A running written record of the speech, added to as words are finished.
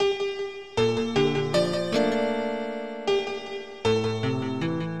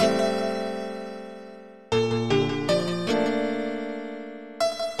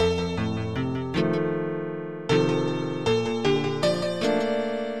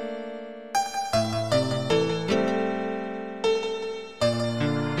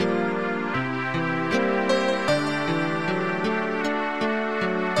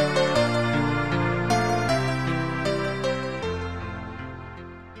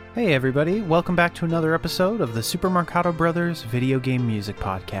Hey everybody, welcome back to another episode of the Super Marcato Brothers Video Game Music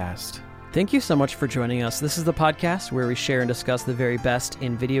Podcast. Thank you so much for joining us. This is the podcast where we share and discuss the very best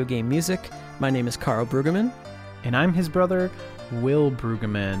in video game music. My name is Carl Brueggemann. And I'm his brother, Will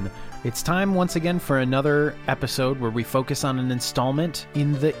Brueggemann. It's time once again for another episode where we focus on an installment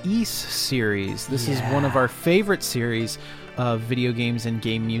in the Ys series. This is one of our favorite series of video games and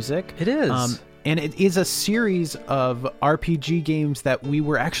game music. It is. And it is a series of RPG games that we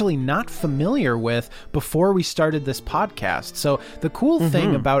were actually not familiar with before we started this podcast. So the cool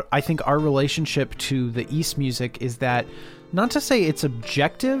thing about, I think, our relationship to the Ys music is that, not to say it's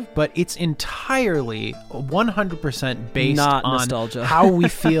objective, but it's entirely 100% based Not on nostalgia. how we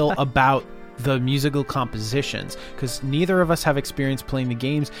feel about the musical compositions, because neither of us have experience playing the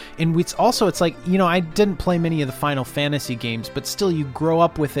games. And it's like, you know, I didn't play many of the Final Fantasy games, but still you grow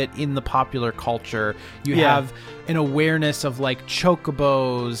up with it in the popular culture. You have an awareness of like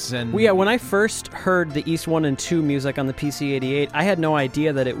chocobos and... Well, yeah, when I first heard the Ys 1 and 2 music on the PC-88, I had no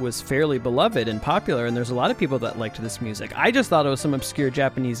idea that it was fairly beloved and popular, and there's a lot of people that liked this music. I just thought it was some obscure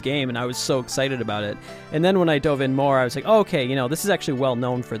Japanese game, and I was so excited about it. And then when I dove in more, I was like, oh, okay, you know, this is actually well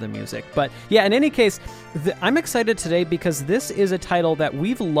known for the music. But yeah, in any case, I'm excited today because this is a title that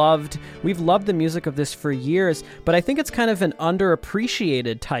we've loved. We've loved the music of this for years, but I think it's kind of an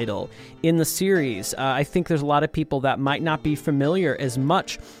underappreciated title in the series. I think there's a lot of people that might not be familiar as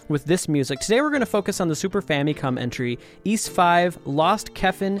much with this music. Today we're going to focus on the Super Famicom entry, Ys 5, Lost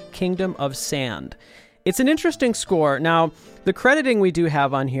Kefin, Kingdom of Sand. It's an interesting score. Now, the crediting we do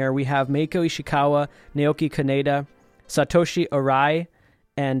have on here, we have Meiko Ishikawa, Naoki Kaneda, Satoshi Arai,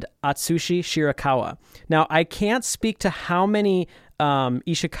 and Atsushi Shirakawa. Now, I can't speak to how many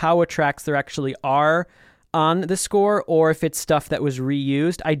Ishikawa tracks there actually are on the score, or if it's stuff that was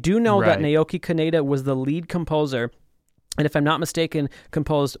reused. I do know that Naoki Kaneda was the lead composer, and if I'm not mistaken,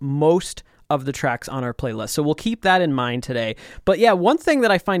 composed most of the tracks on our playlist. So we'll keep that in mind today. But yeah, one thing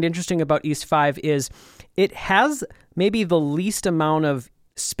that I find interesting about Ys 5 is it has maybe the least amount of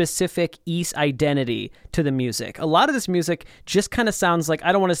specific Ys identity to the music. A lot of this music just kind of sounds like,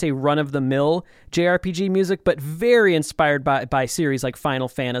 I don't want to say run-of-the-mill JRPG music, but very inspired by series like Final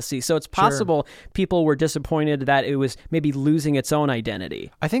Fantasy. So it's possible people were disappointed that it was maybe losing its own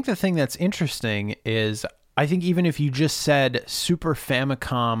identity. I think the thing that's interesting is, I think even if you just said Super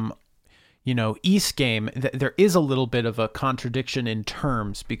Famicom, you know, Ys game, there is a little bit of a contradiction in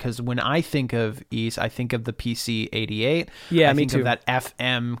terms, because when I think of Ys, I think of the PC-88. Yeah, I me think too. of that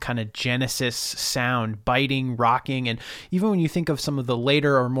FM kind of Genesis sound, biting, rocking, and even when you think of some of the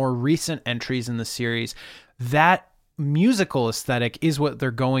later or more recent entries in the series, that musical aesthetic is what they're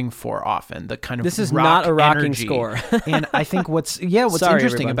going for often. The kind of This is rock not a rocking energy. score. And I think what's Sorry,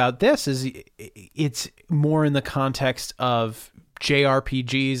 interesting everyone. about this is it's more in the context of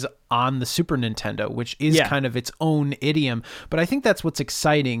JRPGs on the Super Nintendo, which is kind of its own idiom. But I think that's what's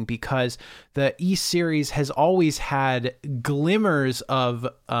exciting, because the Ys series has always had glimmers of,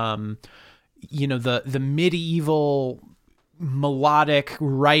 you know, the medieval melodic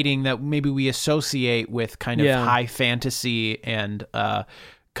writing that maybe we associate with kind of high fantasy and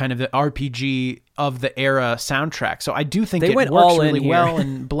kind of the RPG of the era soundtrack. So I do think it works really well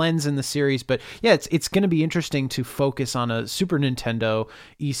and blends in the series. But yeah, it's going to be interesting to focus on a Super Nintendo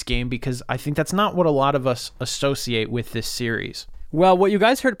Ys game, because I think that's not what a lot of us associate with this series. Well, what you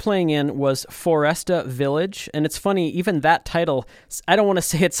guys heard playing in was Foresta Village, and it's funny, even that title, I don't want to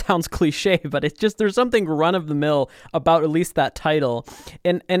say it sounds cliche, but it's just, there's something run-of-the-mill about at least that title.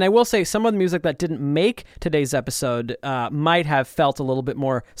 And I will say, some of the music that didn't make today's episode might have felt a little bit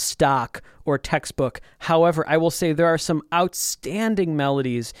more stock or textbook. However, I will say there are some outstanding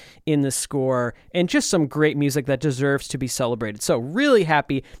melodies in the score and just some great music that deserves to be celebrated. So really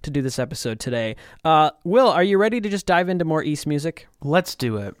happy to do this episode today. Will, are you ready to just dive into more Ys music? Let's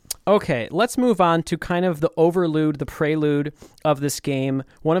do it. Okay, let's move on to kind of the overlude, the prelude of this game,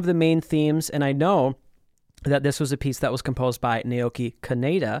 one of the main themes, and I know that this was a piece that was composed by Naoki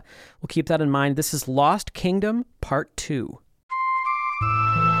Kaneda. We'll keep that in mind. This is Lost Kingdom Part 2.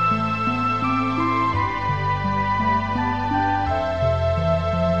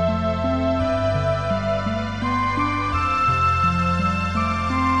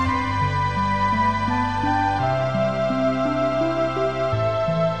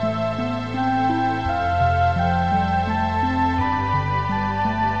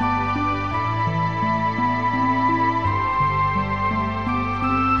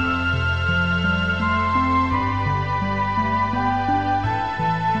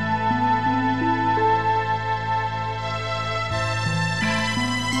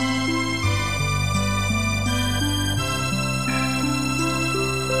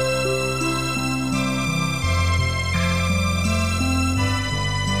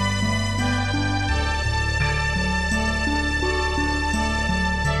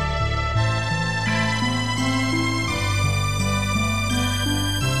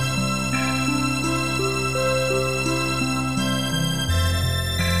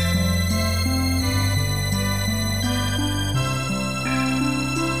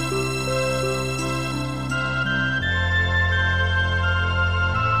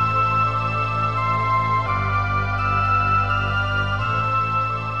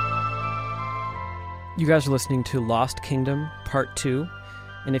 You guys are listening to Lost Kingdom Part 2,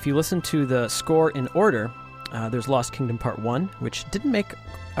 and if you listen to the score in order, there's Lost Kingdom Part 1, which didn't make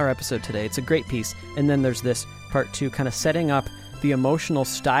our episode today. It's a great piece. And then there's this Part 2 kind of setting up the emotional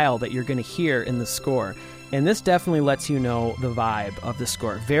style that you're going to hear in the score. And this definitely lets you know the vibe of the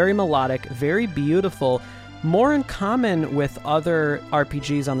score. Very melodic, very beautiful, more in common with other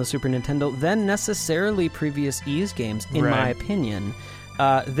RPGs on the Super Nintendo than necessarily previous Ys games, in my opinion.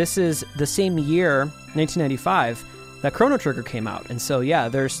 This is the same year, 1995, that Chrono Trigger came out. And so, yeah,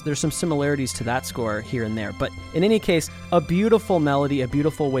 there's some similarities to that score here and there. But in any case, a beautiful melody, a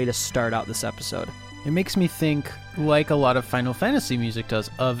beautiful way to start out this episode. It makes me think, like a lot of Final Fantasy music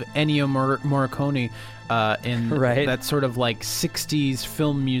does, of Ennio Morricone in that sort of like 60s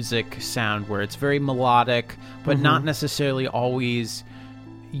film music sound where it's very melodic, but not necessarily always,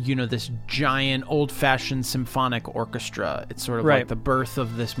 you know, this giant old-fashioned symphonic orchestra. It's sort of like the birth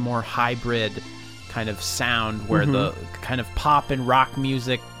of this more hybrid kind of sound where the kind of pop and rock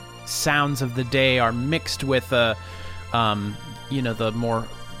music sounds of the day are mixed with the more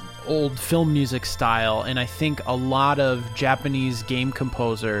old film music style. And I think a lot of Japanese game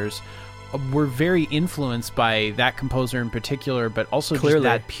composers were very influenced by that composer in particular, but also just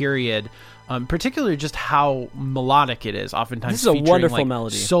that period. Particularly just how melodic it is, oftentimes this is a wonderful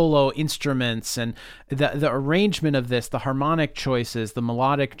melody. Solo instruments and the arrangement of this, the harmonic choices, the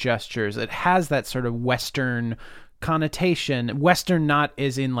melodic gestures. It has that sort of Western connotation. Western not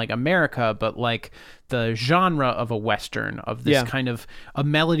as in like America, but like the genre of a Western, of this kind of a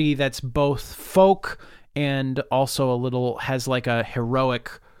melody that's both folk and also a little has like a heroic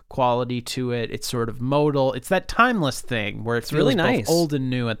quality to it. It's sort of modal. It's that timeless thing where it's really nice, both old and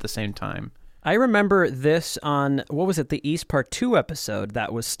new at the same time. I remember this on, what was it, the Ys Part 2 episode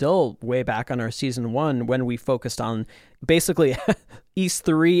that was still way back on our Season 1 when we focused on basically Ys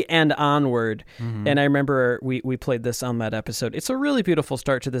 3 and onward. And I remember we played this on that episode. It's a really beautiful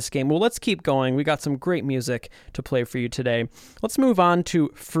start to this game. Well, let's keep going. We got some great music to play for you today. Let's move on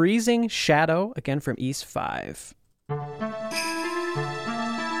to Freezing Shadow, again from Ys 5.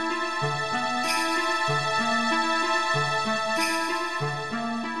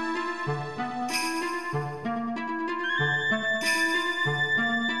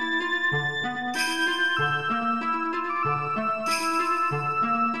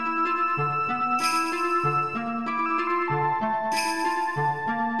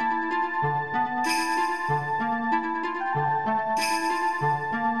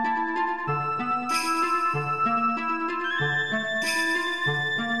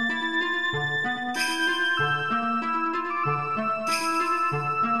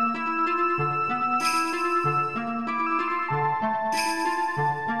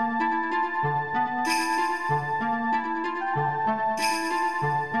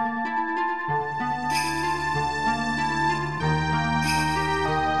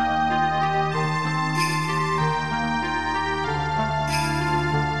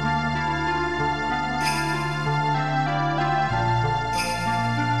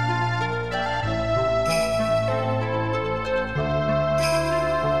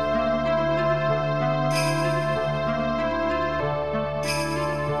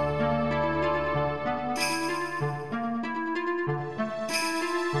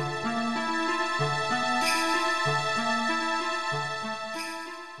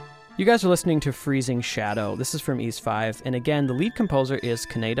 You guys are listening to Freezing Shadow. This is from Ys 5, and again, the lead composer is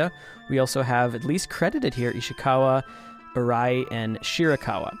Kaneda. We also have, at least credited here, Ishikawa, Arai, and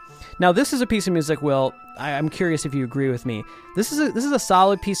Shirakawa. Now, this is a piece of music, Will, I'm curious if you agree with me. This is a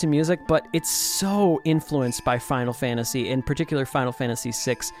solid piece of music, but it's so influenced by Final Fantasy, in particular Final Fantasy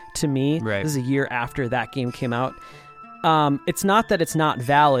VI, to me. Right. This is a year after that game came out. It's not that it's not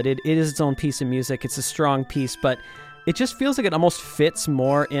valid. It is its own piece of music. It's a strong piece, but it just feels like it almost fits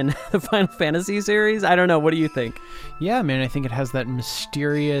more in the Final Fantasy series. I don't know. What do you think? Yeah, man, I think it has that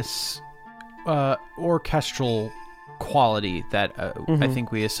mysterious orchestral quality that I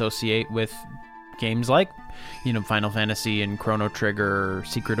think we associate with games like, Final Fantasy and Chrono Trigger,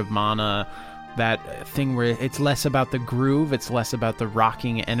 Secret of Mana, that thing where it's less about the groove, it's less about the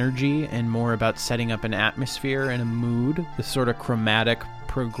rocking energy, and more about setting up an atmosphere and a mood, this sort of chromatic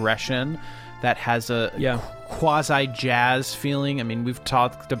progression that has a quasi-jazz feeling. I mean, we've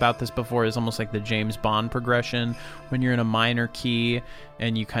talked about this before. It's almost like the James Bond progression when you're in a minor key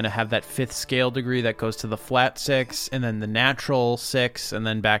and you kind of have that fifth scale degree that goes to the flat six and then the natural six and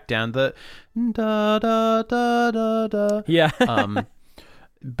then back down the da da da da da. Yeah.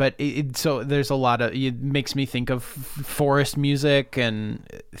 But so there's a lot of, it makes me think of forest music and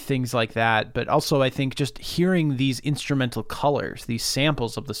things like that. But also I think just hearing these instrumental colors, these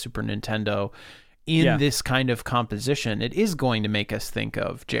samples of the Super Nintendo, in this kind of composition, it is going to make us think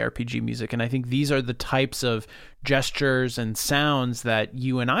of JRPG music. And I think these are the types of gestures and sounds that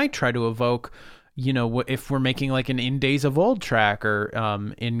you and I try to evoke, you know, if we're making like an In Days of Old track,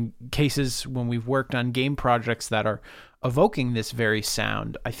 or in cases when we've worked on game projects that are evoking this very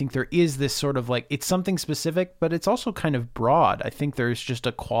sound. I think there is this sort of like, it's something specific, but it's also kind of broad. I think there's just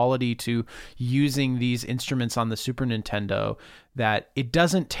a quality to using these instruments on the Super Nintendo that it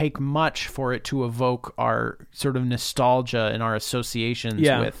doesn't take much for it to evoke our sort of nostalgia and our associations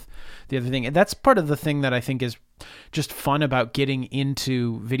with the other thing. And that's part of the thing that I think is just fun about getting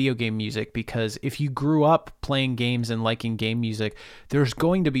into video game music, because if you grew up playing games and liking game music, there's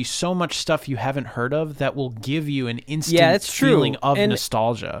going to be so much stuff you haven't heard of that will give you an instant feeling of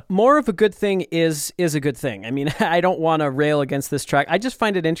nostalgia. More of a good thing is a good thing. I mean, I don't want to rail against this track. I just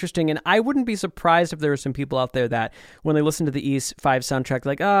find it interesting, and I wouldn't be surprised if there were some people out there that when they listen to the E5 soundtrack,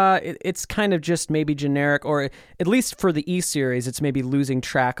 like, it's kind of just maybe generic, or at least for the E series, it's maybe losing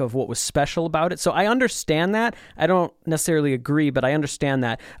track of what was special about it. So I understand that. I don't necessarily agree, but I understand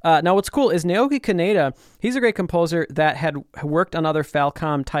that. Now, what's cool is Naoki Kaneda. He's a great composer that had worked on other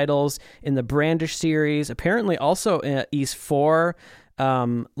Falcom titles in the Brandish series, apparently also in Ys 4,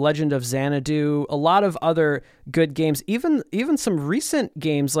 Legend of Xanadu, a lot of other good games, even some recent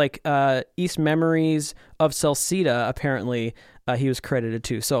games like Ys Memories of Celceta, apparently he was credited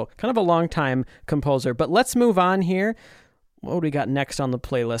to. So kind of a long-time composer. But let's move on here. What do we got next on the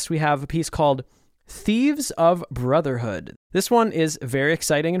playlist? We have a piece called Thieves of Brotherhood. This one is very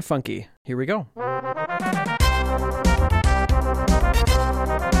exciting and funky. Here we go.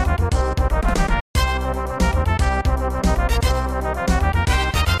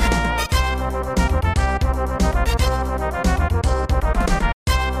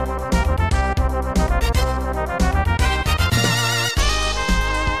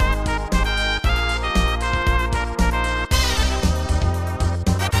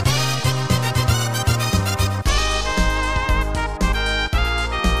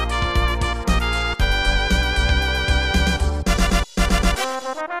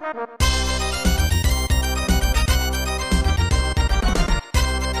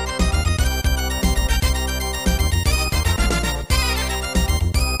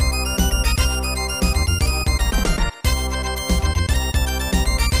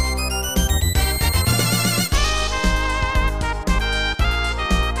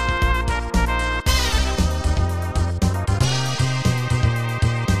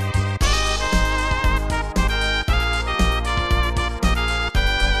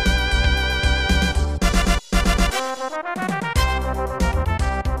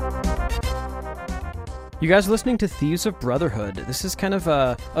 You guys are listening to Thieves of Brotherhood. This is kind of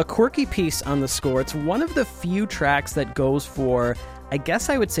a quirky piece on the score. It's one of the few tracks that goes for, I guess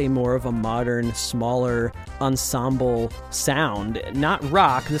I would say, more of a modern, smaller ensemble sound. Not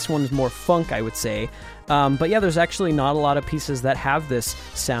rock. This one's more funk, I would say. But yeah, there's actually not a lot of pieces that have this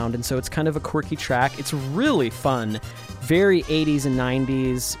sound, and so it's kind of a quirky track. It's really fun. Very 80s and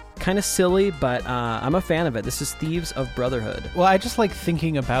 90s. Kind of silly, but I'm a fan of it. This is Thieves of Brotherhood. Well, I just like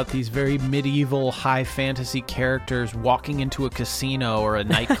thinking about these very medieval, high fantasy characters walking into a casino or a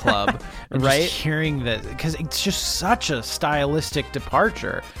nightclub and right? just hearing that, because it's just such a stylistic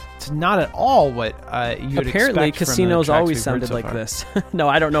departure. It's not at all what you'd expect. Apparently, casinos from the always sounded like this. No,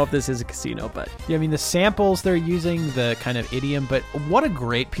 I don't know if this is a casino, but yeah, I mean the samples they're using, the kind of idiom, but what a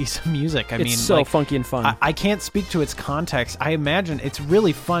great piece of music! It's so like, funky and fun. I can't speak to its context. I imagine it's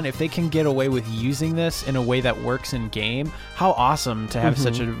really fun if they can get away with using this in a way that works in game. How awesome to have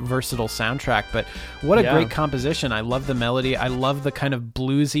such a versatile soundtrack! But what a great composition! I love the melody. I love the kind of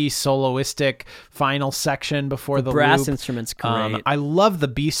bluesy, soloistic final section before the brass loop. Instruments great. I love the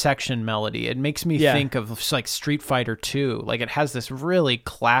B section melody. It makes me think of like Street Fighter 2. Like it has this really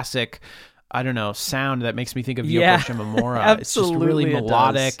classic, I don't know, sound that makes me think of Yoko Shimomura. It's just really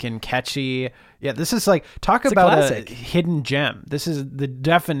melodic and catchy. Yeah, this is like, talk about a hidden gem. This is the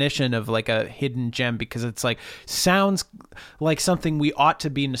definition of like a hidden gem, because it's like sounds like something we ought to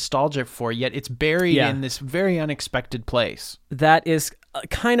be nostalgic for, yet it's buried in this very unexpected place. That is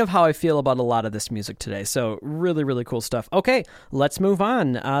kind of how I feel about a lot of this music today. So really, really cool stuff. Okay, let's move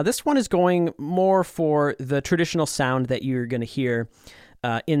on. This one is going more for the traditional sound that you're going to hear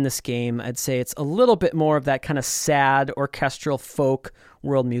in this game. I'd say it's a little bit more of that kind of sad orchestral folk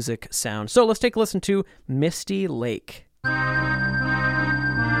world music sound. So let's take a listen to Misty Lake.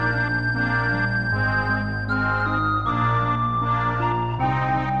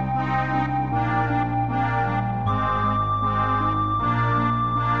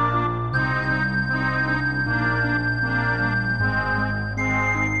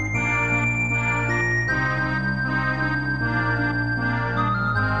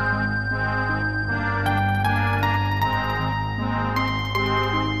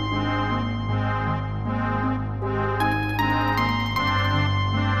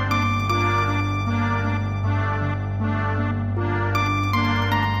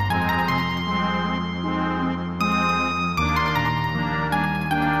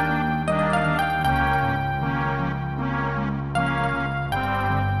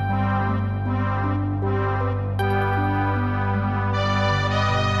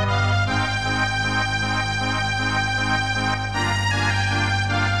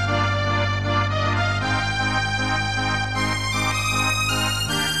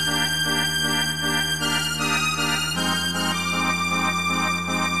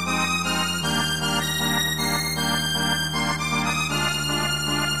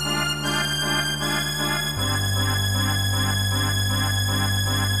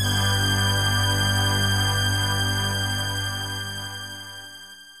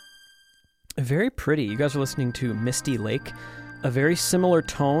 Very pretty. You guys are listening to Misty Lake, a very similar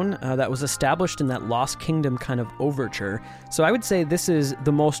tone that was established in that Lost Kingdom kind of overture. So I would say this is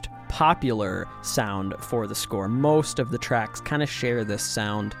the most popular sound for the score. Most of the tracks kind of share this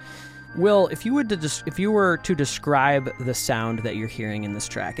sound. Will, if you were to describe the sound that you're hearing in this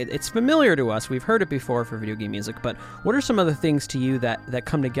track, it's familiar to us. We've heard it before for video game music, but what are some of the things to you that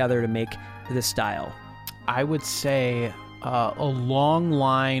come together to make this style? I would say a long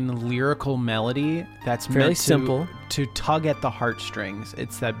line lyrical melody that's fairly meant simple to tug at the heartstrings.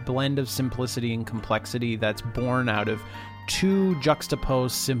 It's that blend of simplicity and complexity that's born out of two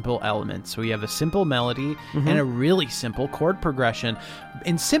juxtaposed simple elements. So we have a simple melody and a really simple chord progression.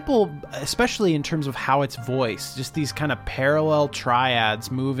 And simple, especially in terms of how it's voiced, just these kind of parallel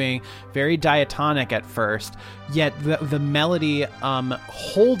triads moving, very diatonic at first, yet the melody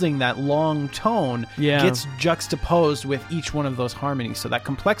holding that long tone gets juxtaposed with each one of those harmonies. So that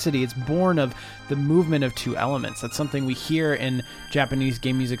complexity, it's born of the movement of two elements. That's something we hear in Japanese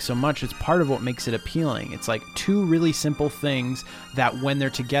game music so much. It's part of what makes it appealing. It's like two really simple things that when they're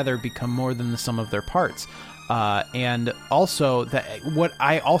together become more than the sum of their parts. And also that what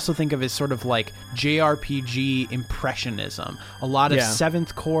I also think of is sort of like JRPG impressionism. A lot of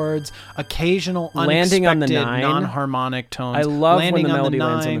seventh chords, occasional landing unexpected on the nine, non-harmonic tones. I love landing when the melody on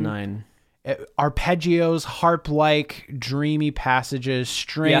the lands on the nine. Arpeggios, harp-like, dreamy passages,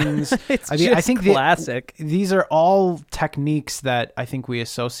 strings. I think classic. These are all techniques that I think we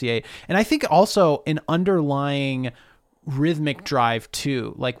associate. And I think also an underlying rhythmic drive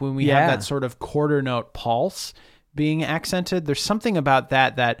too. Like when we have that sort of quarter note pulse being accented, there's something about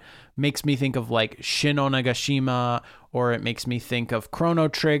that makes me think of like Shin Onagashima, or it makes me think of Chrono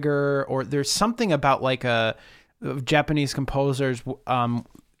Trigger, or there's something about like Japanese composers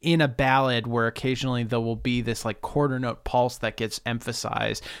in a ballad where occasionally there will be this like quarter note pulse that gets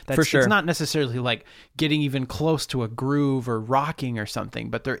emphasized. For sure. It's not necessarily like getting even close to a groove or rocking or something,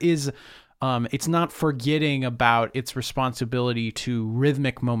 but there is, it's not forgetting about its responsibility to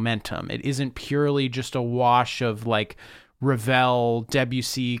rhythmic momentum. It isn't purely just a wash of like Ravel,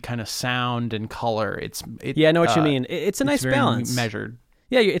 Debussy kind of sound and color. I know what you mean. It's a nice balance. Measured.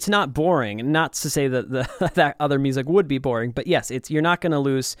 Yeah, it's not boring. Not to say that that other music would be boring, but yes, you're not going to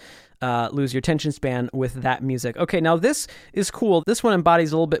lose your attention span with that music. Okay, now this is cool. This one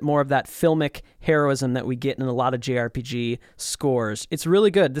embodies a little bit more of that filmic heroism that we get in a lot of JRPG scores. It's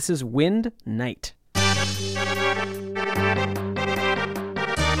really good. This is Wind Knight.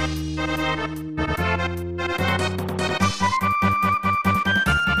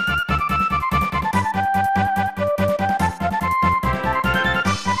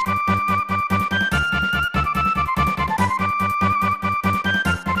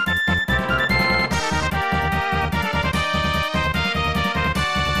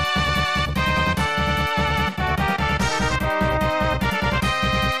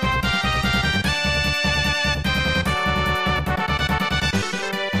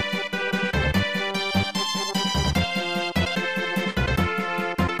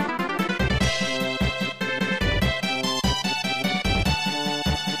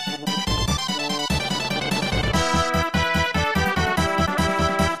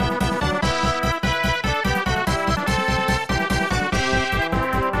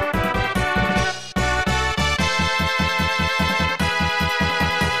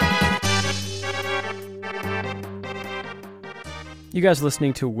 You guys are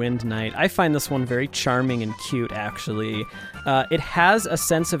listening to Wind Knight. I find this one very charming and cute, actually. It has a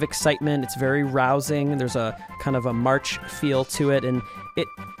sense of excitement. It's very rousing. There's a kind of a march feel to it, and it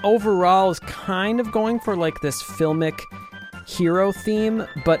overall is kind of going for like this filmic hero theme,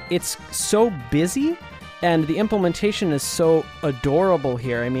 but it's so busy, and the implementation is so adorable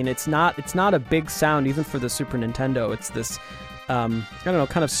here. I mean, it's not a big sound even for the Super Nintendo. It's this kind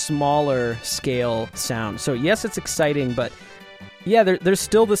of smaller scale sound. So yes, it's exciting, but yeah, there's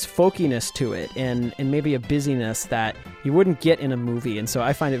still this folkiness to it and maybe a busyness that you wouldn't get in a movie, and so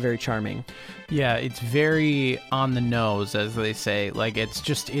I find it very charming. Yeah, it's very on the nose, as they say. Like,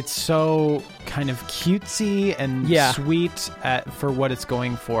 it's so kind of cutesy and sweet for what it's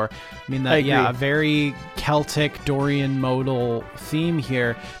going for. I mean, a very Celtic Dorian modal theme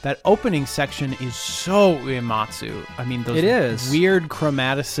here. That opening section is so Uematsu. I mean, those weird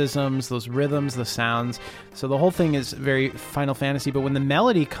chromaticisms, those rhythms, the sounds. So the whole thing is very Final Fantasy, but when the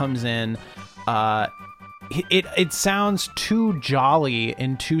melody comes in, it sounds too jolly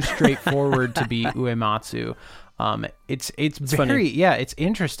and too straightforward to be Uematsu. It's very funny. Yeah, it's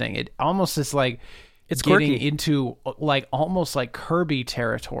interesting. It almost is like It's getting quirky. into like almost like Kirby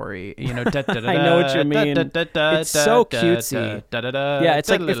territory, I know what you mean. It's so cutesy. Yeah, it's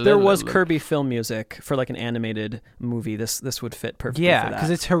like if there was Kirby film music for like an animated movie, this would fit perfectly. Yeah, for that. because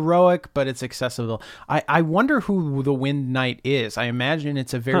it's heroic, but it's accessible. I wonder who the Wind Knight is. I imagine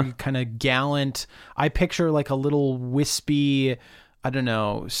it's a very kind of gallant. I picture like a little wispy, I don't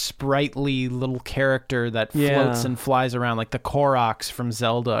know, sprightly little character that floats and flies around like the Koroks from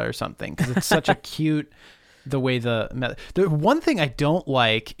Zelda or something, because it's such a cute, the way the one thing I don't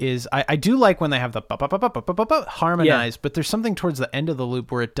like is I do like when they have the harmonized, but there's something towards the end of the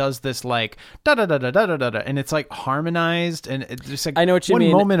loop where it does this like da da da da da da da, and it's like harmonized, and it's just like I know what you one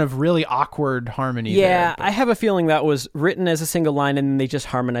mean. moment of really awkward harmony. Yeah, there, I have a feeling that was written as a single line and they just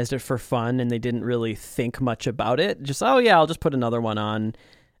harmonized it for fun, and they didn't really think much about it. Just I'll just put another one on,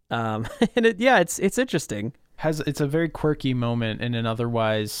 and it's interesting. It's a very quirky moment in an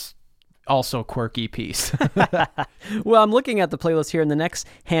otherwise also quirky piece. Well, I'm looking at the playlist here, and the next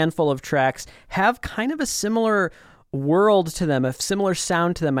handful of tracks have kind of a similar world to them, a similar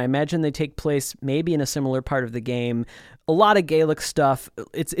sound to them. I imagine they take place maybe in a similar part of the game. A lot of Gaelic stuff.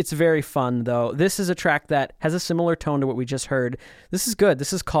 It's very fun, though. This is a track that has a similar tone to what we just heard. This is good.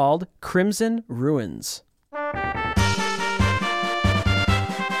 This is called Crimson Ruins.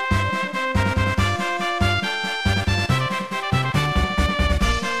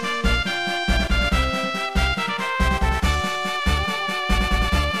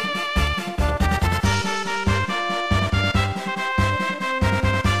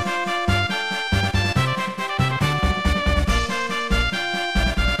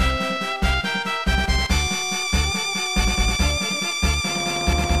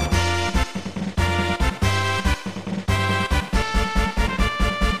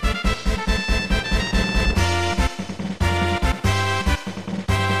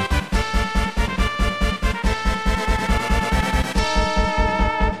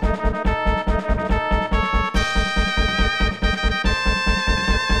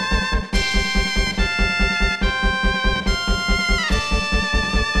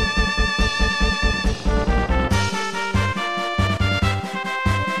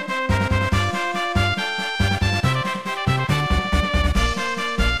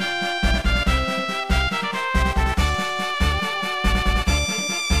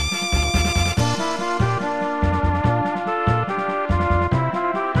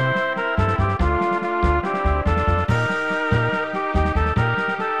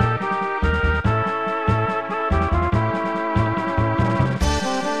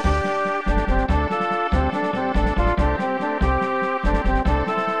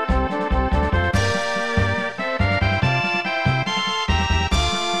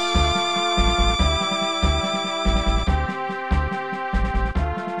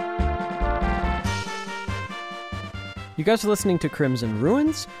 You guys are listening to Crimson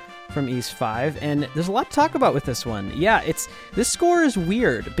Ruins from Ys 5, and there's a lot to talk about with this one. Yeah, this score is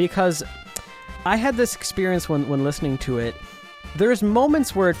weird because I had this experience when listening to it. There's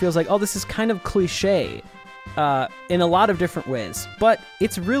moments where it feels like, oh, this is kind of cliche in a lot of different ways, but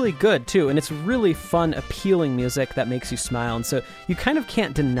it's really good too, and it's really fun, appealing music that makes you smile, and so you kind of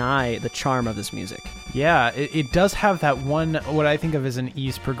can't deny the charm of this music. Yeah, it does have that one, what I think of as an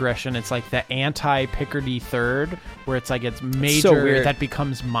Ys progression. It's like the anti-Picardy third, where it's like it's major, so that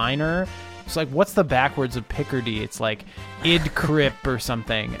becomes minor. It's like, what's the backwards of Picardy? It's like id crip or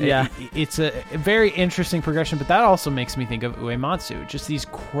something. Yeah. It's a very interesting progression, but that also makes me think of Uematsu. Just these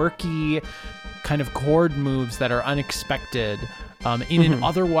quirky kind of chord moves that are unexpected in an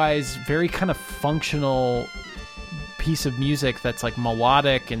otherwise very kind of functional piece of music that's like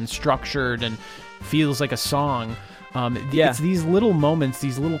melodic and structured and feels like a song. It's these little moments,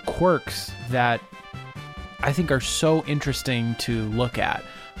 these little quirks that I think are so interesting to look at.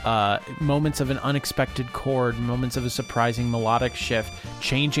 Moments of an unexpected chord, moments of a surprising melodic shift,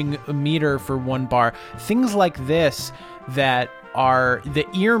 changing a meter for one bar, things like this that are the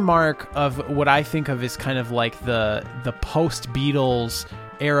earmark of what I think of as kind of like the post-Beatles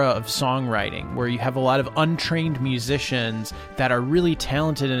era of songwriting, where you have a lot of untrained musicians that are really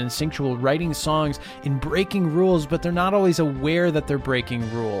talented and instinctual, writing songs and breaking rules, but they're not always aware that they're breaking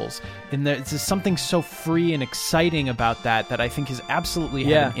rules. And there's just something so free and exciting about that I think has absolutely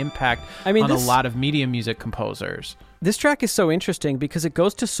had an impact on a lot of media music composers. This track is so interesting because it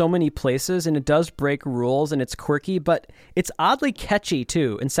goes to so many places and it does break rules and it's quirky, but it's oddly catchy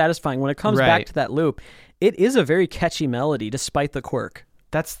too and satisfying. When it comes back to that loop, it is a very catchy melody despite the quirk.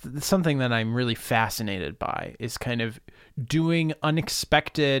 That's something that I'm really fascinated by, is kind of doing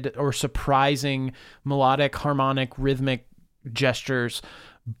unexpected or surprising melodic, harmonic, rhythmic gestures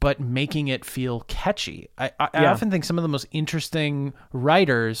but making it feel catchy. I often think some of the most interesting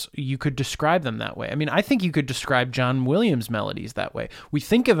writers, you could describe them that way. I mean, I think you could describe John Williams' melodies that way. We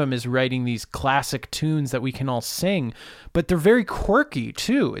think of him as writing these classic tunes that we can all sing, but they're very quirky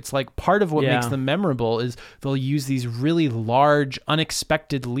too. It's like part of what makes them memorable is they'll use these really large,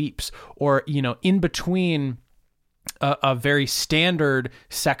 unexpected leaps, or, you know, in between a very standard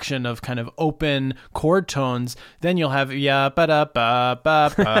section of kind of open chord tones, then you'll have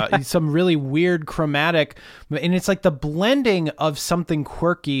some really weird chromatic, and it's like the blending of something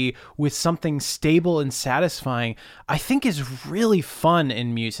quirky with something stable and satisfying, I think is really fun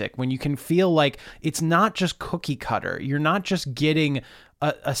in music, when you can feel like it's not just cookie cutter. You're not just getting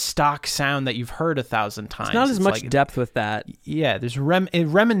a stock sound that you've heard 1,000 times. It's not as much depth with that. Yeah, there's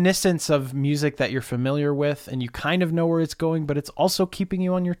reminiscence of music that you're familiar with, and you kind of know where it's going, but it's also keeping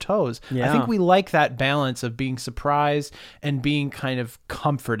you on your toes. Yeah. I think we like that balance of being surprised and being kind of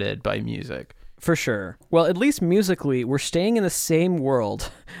comforted by music. For sure. Well, at least musically, we're staying in the same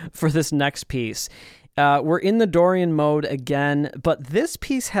world for this next piece. We're in the Dorian mode again, but this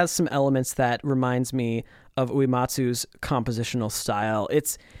piece has some elements that reminds me of Uematsu's compositional style.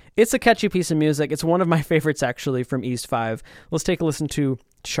 It's a catchy piece of music. It's one of my favorites, actually, from Ys 5. Let's take a listen to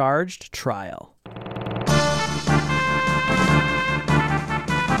Charged Trial.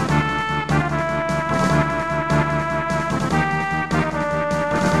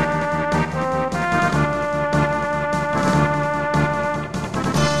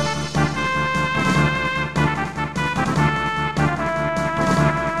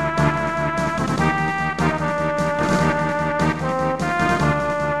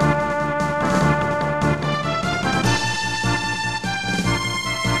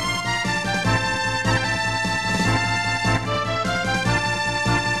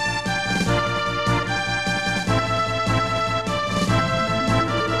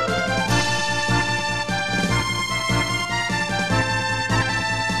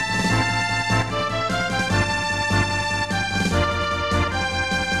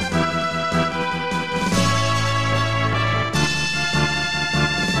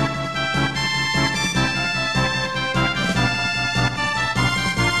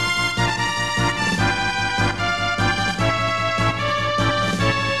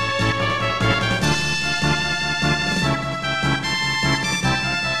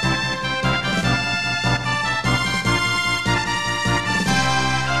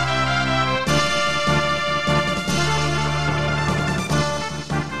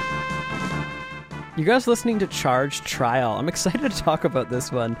 You guys listening to Charged Trial. I'm excited to talk about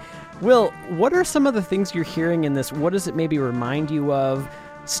this one. Will, what are some of the things you're hearing in this? What does it maybe remind you of?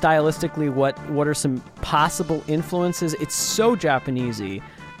 Stylistically, what are some possible influences? It's so Japanesey,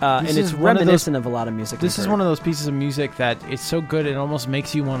 and it's reminiscent of a lot of music. This is one of those pieces of music that it's so good it almost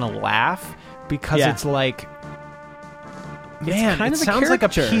makes you want to laugh, because it's like, man, it sounds like a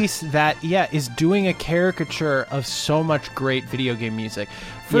piece that, is doing a caricature of so much great video game music.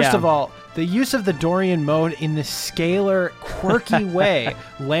 First of all, the use of the Dorian mode in this scalar, quirky way,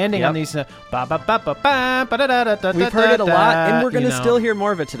 landing on these... We've heard it a lot, and we're going to still hear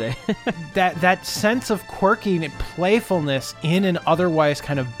more of it today. that sense of quirky and playfulness in an otherwise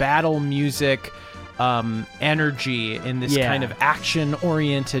kind of battle music energy in this kind of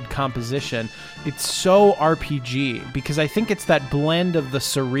action-oriented composition. It's so RPG, because I think it's that blend of the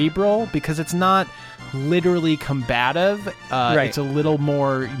cerebral, because it's not literally combative. It's a little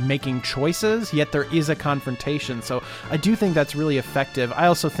more making choices, yet there is a confrontation. So I do think that's really effective. I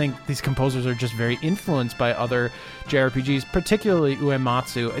also think these composers are just very influenced by other JRPGs, particularly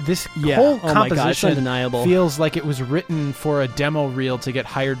Uematsu. This whole composition feels like it was written for a demo reel to get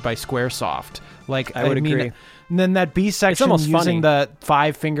hired by Squaresoft. Like, I would agree. And then that B section using the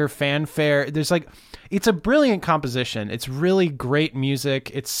 5-finger fanfare, it's a brilliant composition. It's really great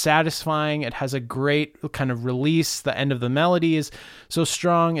music. It's satisfying. It has a great kind of release. The end of the melody is so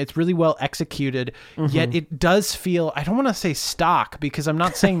strong. It's really well executed. Yet it does feel, I don't want to say stock, because I'm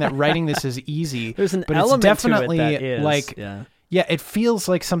not saying that writing this is easy. There's an but element it's definitely to it that is, like, it feels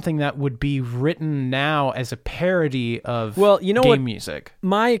like something that would be written now as a parody of game music.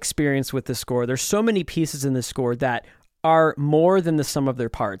 My experience with the score, there's so many pieces in the score that are more than the sum of their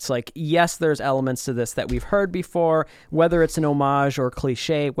parts. Like, yes, there's elements to this that we've heard before, whether it's an homage or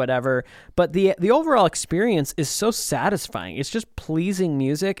cliche, whatever, but the overall experience is so satisfying. It's just pleasing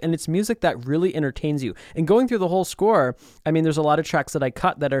music, and it's music that really entertains you. And going through the whole score, I mean, there's a lot of tracks that I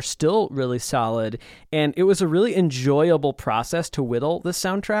cut that are still really solid, and it was a really enjoyable process to whittle this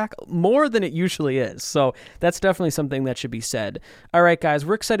soundtrack, more than it usually is. So that's definitely something that should be said. All right, guys,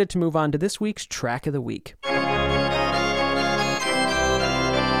 we're excited to move on to this week's Track of the Week.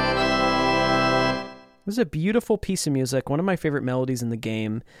 This is a beautiful piece of music, one of my favorite melodies in the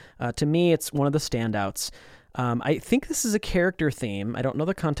game. To me, it's one of the standouts. I think this is a character theme. I don't know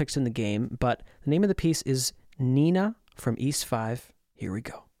the context in the game, but the name of the piece is Nina from Ys 5. Here we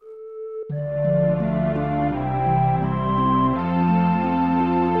go.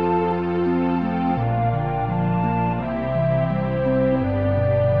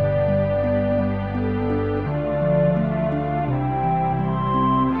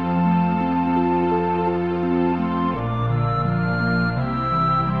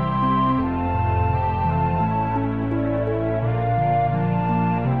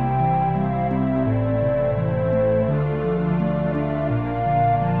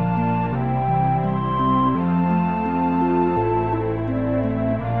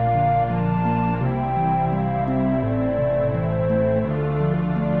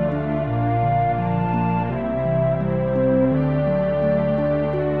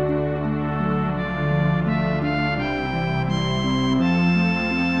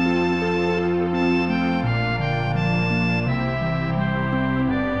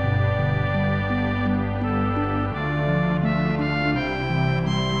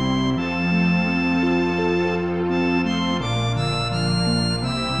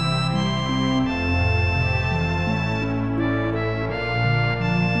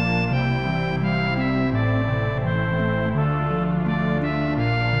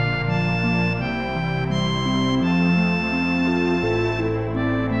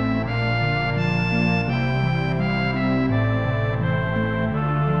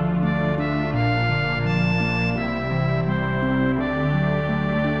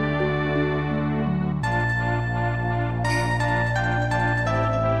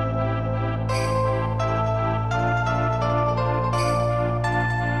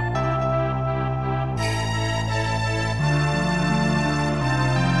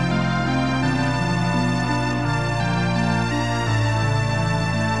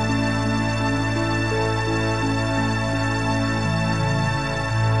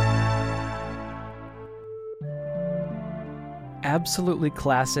 Absolutely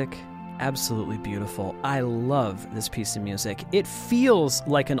classic, absolutely beautiful. I love this piece of music. It feels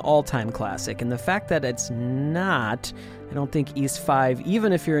like an all-time classic, and the fact that it's not, I don't think Ys 5,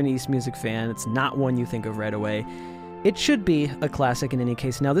 even if you're an Ys music fan, it's not one you think of right away. It should be a classic in any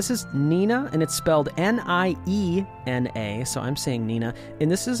case. Now, this is Nina, and it's spelled Niena, so I'm saying Nina.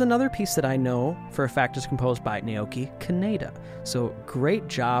 And this is another piece that I know for a fact is composed by Naoki Kaneda. So great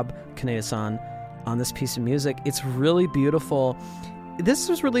job, Kaneda-san, on this piece of music. It's really beautiful. This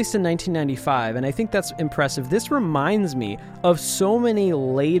was released in 1995, and I think that's impressive. This reminds me of so many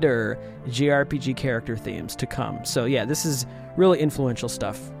later JRPG character themes to come. So yeah, this is really influential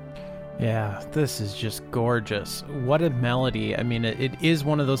stuff. Yeah, this is just gorgeous. What a melody. I mean, it is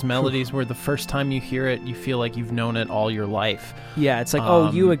one of those melodies where the first time you hear it, you feel like you've known it all your life. Yeah, it's like,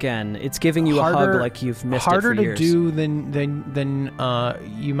 oh, you again. It's giving you a hug like you've missed it for years. Harder to do than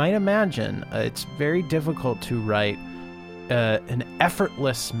you might imagine. It's very difficult to write an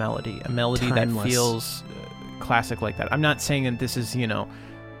effortless melody, a melody Timeless. That feels classic like that. I'm not saying that this is,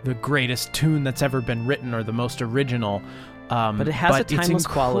 the greatest tune that's ever been written or the most original, but it has a timeless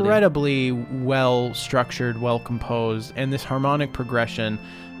quality. It's incredibly well structured, well composed, and this harmonic progression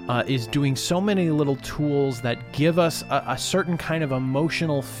is doing so many little tools that give us a certain kind of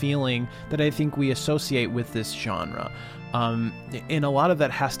emotional feeling that I think we associate with this genre. And a lot of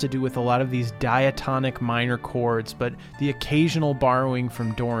that has to do with a lot of these diatonic minor chords, but the occasional borrowing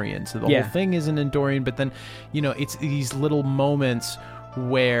from Dorian. So the whole thing isn't in Dorian, but then, it's these little moments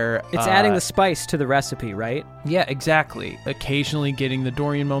where it's adding the spice to the recipe, right? Yeah, exactly. Occasionally getting the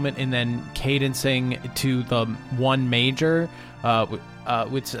Dorian moment and then cadencing to the one major,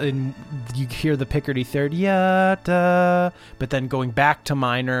 which you hear the Picardy third, but then going back to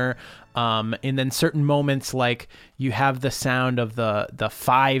minor, and then certain moments like you have the sound of the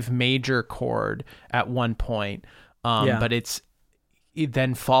 5 major chord at one point, but it's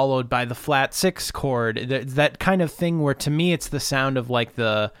then followed by the flat 6 chord, that kind of thing where to me it's the sound of like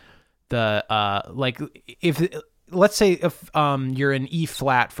the like if let's say if you're in E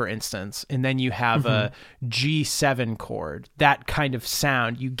flat for instance, and then you have a G7 chord, that kind of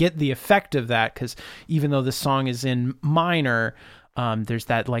sound, you get the effect of that because even though the song is in minor, there's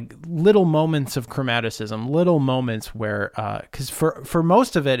that like little moments of chromaticism, little moments where, because for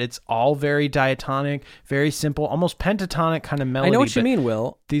most of it, it's all very diatonic, very simple, almost pentatonic kind of melody. I know what you mean,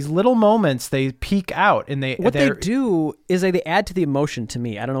 Will. These little moments, they peak out, and they do is they add to the emotion to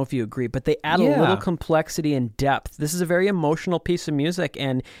me. I don't know if you agree, but they add a little complexity and depth. This is a very emotional piece of music,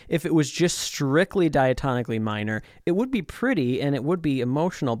 and if it was just strictly diatonically minor, it would be pretty and it would be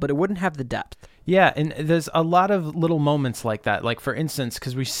emotional, but it wouldn't have the depth. Yeah, and there's a lot of little moments like that. Like, for instance,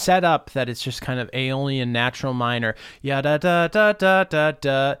 because we set up that it's just kind of Aeolian natural minor,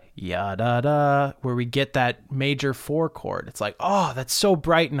 ya-da-da-da-da-da-da, ya-da-da, where we get that major 4 chord. It's like, oh, that's so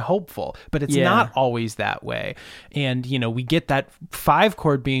bright and hopeful, but it's not always that way. And, we get that 5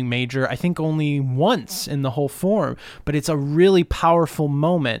 chord being major, I think only once in the whole form, but it's a really powerful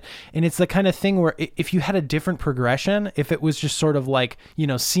moment. And it's the kind of thing where if you had a different progression, if it was just sort of like,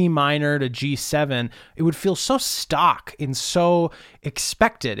 C minor to G7, it would feel so stock and so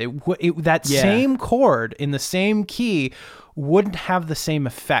expected. That same chord in the same key wouldn't have the same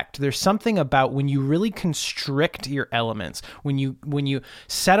effect. There's something about when you really constrict your elements, when you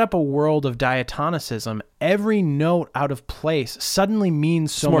set up a world of diatonicism, every note out of place suddenly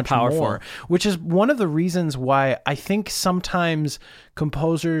means so much more, which is one of the reasons why I think sometimes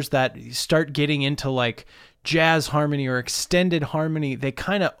composers that start getting into like jazz harmony or extended harmony, they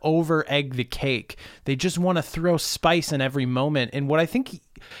kind of over egg the cake. They just want to throw spice in every moment. And what I think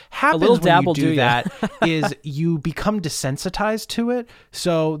happens when you do that is you become desensitized to it.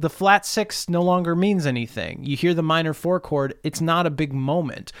 So the flat 6 no longer means anything. You hear the minor 4 chord, it's not a big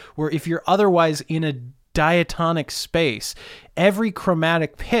moment. Where if you're otherwise in a diatonic space, every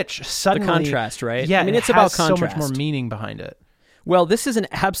chromatic pitch suddenly... The contrast, right? Yeah, it's about contrast. So much more meaning behind it. Well, this is an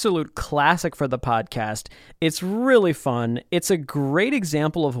absolute classic for the podcast. It's really fun. It's a great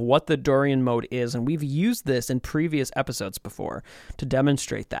example of what the Dorian mode is, and we've used this in previous episodes before to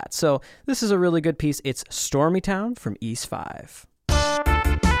demonstrate that. So this is a really good piece. It's Stormy Town from East 5.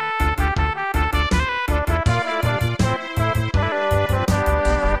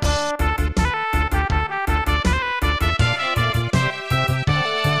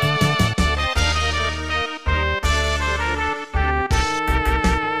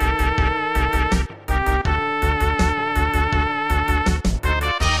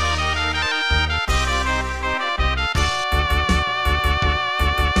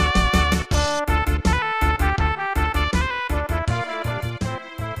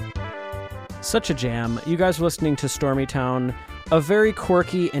 Such a jam. You guys are listening to Stormy Town, a very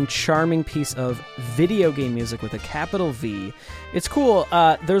quirky and charming piece of video game music with a capital V. It's cool.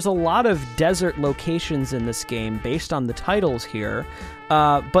 There's a lot of desert locations in this game based on the titles here.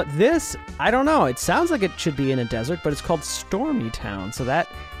 But this, I don't know. It sounds like it should be in a desert, but it's called Stormy Town. So that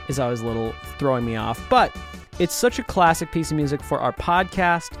is always a little throwing me off. But it's such a classic piece of music for our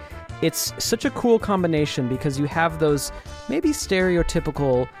podcast. It's such a cool combination because you have those maybe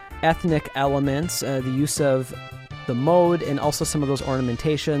stereotypical ethnic elements, the use of the mode and also some of those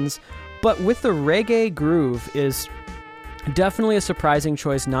ornamentations, but with the reggae groove is definitely a surprising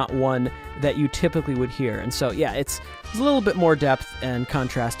choice, not one that you typically would hear. And so it's a little bit more depth and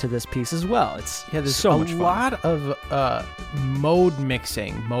contrast to this piece as well. There's so much fun. A lot of mode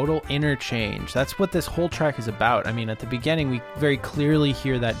mixing, modal interchange. That's what this whole track is about. I mean, at the beginning, we very clearly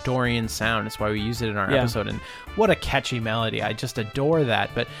hear that Dorian sound. That's why we use it in our episode. And what a catchy melody. I just adore that.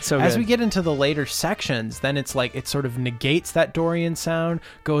 But as we get into the later sections, then it's like it sort of negates that Dorian sound,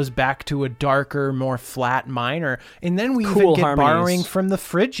 goes back to a darker, more flat minor. And then we even get borrowing from the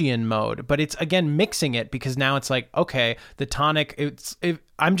Phrygian mode. But it's, again, mixing it because now it's like, okay, the tonic,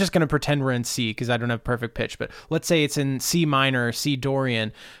 I'm just going to pretend we're in C because I don't have perfect pitch, but let's say it's in C minor or C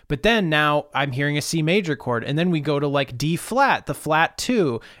Dorian, but then now I'm hearing a C major chord, and then we go to like D flat, the flat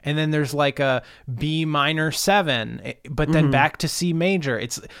 2, and then there's like a B minor 7, but then back to C major.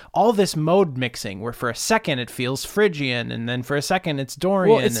 It's all this mode mixing where for a second it feels Phrygian, and then for a second it's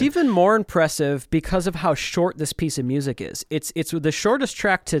Dorian. Well, it's even more impressive because of how short this piece of music is. It's the shortest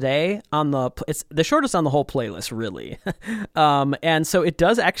track today it's the shortest on the whole playlist, really. And so it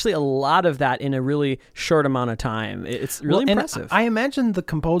does actually a lot of that in a really short amount of time. It's really impressive. I imagine the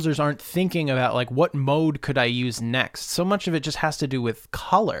composers aren't thinking about like what mode could I use next. So much of it just has to do with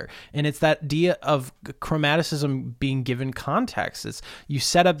color, and it's that idea of chromaticism being given context. It's you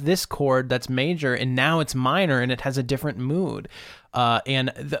set up this chord that's major, and now it's minor, and it has a different mood. And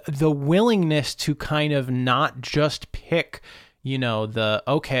the willingness to kind of not just pick,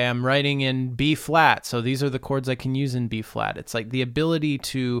 okay, I'm writing in B flat, so these are the chords I can use in B flat. It's like the ability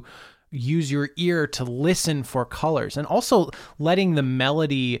to use your ear to listen for colors, and also letting the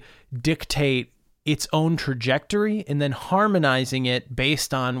melody dictate its own trajectory and then harmonizing it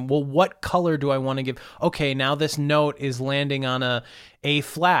based on, well, what color do I want to give? Okay, now this note is landing on a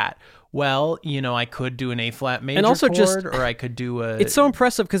flat. well, I could do an A flat major and also chord, or I could do a... It's so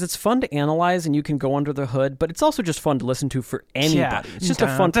impressive because it's fun to analyze and you can go under the hood, but it's also just fun to listen to for anybody. Yeah. It's just a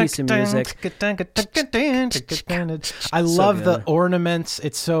fun piece of music. I love the ornaments.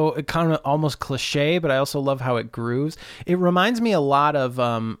 It's so kind of almost cliche, but I also love how it grooves. It reminds me a lot of,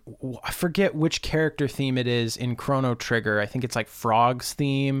 I forget which character theme it is in Chrono Trigger. I think it's like Frog's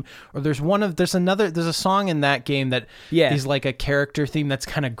theme, or there's a song in that game that is like a character theme that's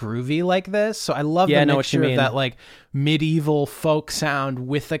kind of groovy like this. So I love the mixture of that like medieval folk sound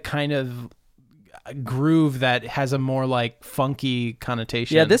with a kind of groove that has a more like funky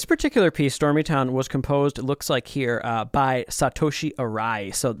connotation. Yeah, this particular piece, Stormy Town, was composed, it looks like here, by Satoshi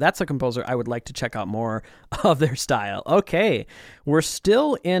Arai. So that's a composer I would like to check out more of their style. Okay, we're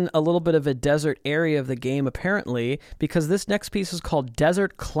still in a little bit of a desert area of the game apparently, because this next piece is called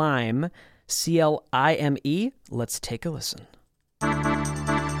Desert Climb, Clime. Let's take a listen.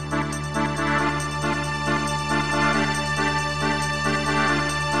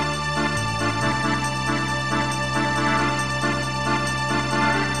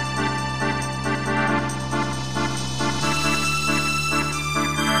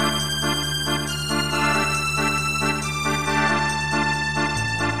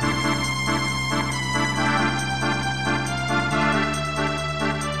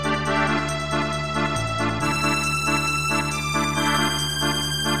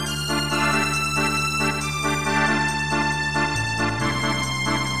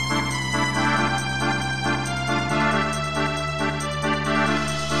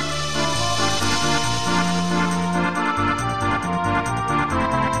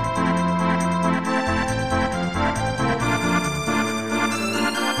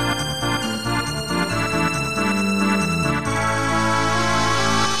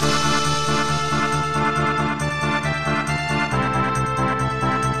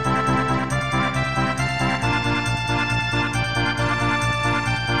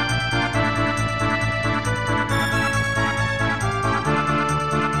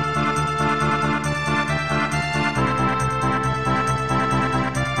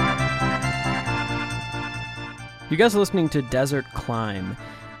 You guys are listening to Desert Climb,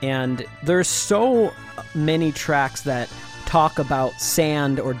 and there's so many tracks that talk about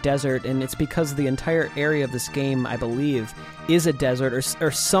sand or desert, and it's because the entire area of this game, I believe, is a desert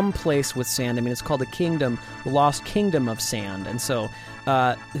or some place with sand. I mean, it's called the Lost Kingdom of Sand, and so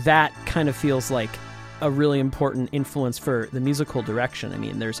that kind of feels like a really important influence for the musical direction. I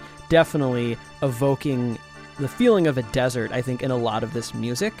mean, there's definitely evoking the feeling of a desert, I think, in a lot of this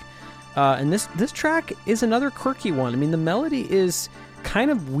music. And this track is another quirky one. I mean, the melody is kind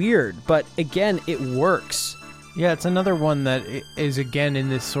of weird, but again, it works. Yeah, it's another one that is, again, in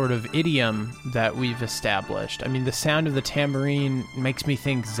this sort of idiom that we've established. I mean, the sound of the tambourine makes me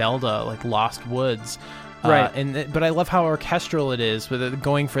think Zelda, like Lost Woods. Right. But I love how orchestral it is, with it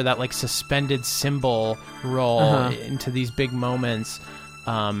going for that like suspended cymbal roll into these big moments.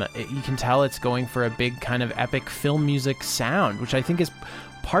 You can tell it's going for a big kind of epic film music sound, which I think is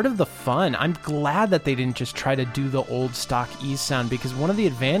part of the fun. I'm glad that they didn't just try to do the old stock Ys sound, because one of the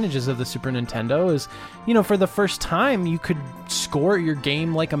advantages of the Super Nintendo is, for the first time, you could score your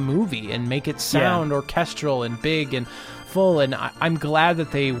game like a movie and make it sound orchestral and big and full, and I'm glad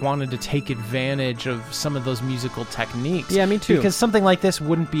that they wanted to take advantage of some of those musical techniques. Yeah, me too. Because something like this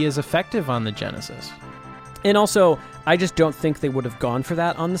wouldn't be as effective on the Genesis. And also, I just don't think they would have gone for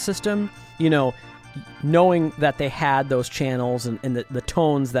that on the system. Knowing that they had those channels and the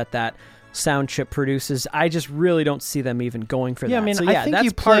tones that sound chip produces, I just really don't see them even going for that. I mean, so, I think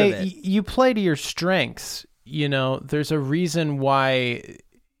that's part of it. You play to your strengths. There's a reason why,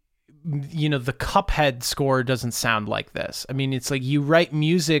 the Cuphead score doesn't sound like this. I mean, it's like you write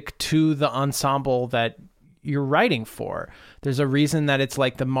music to the ensemble that you're writing for. There's a reason that it's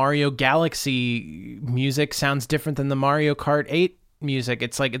like the Mario Galaxy music sounds different than the Mario Kart 8 music.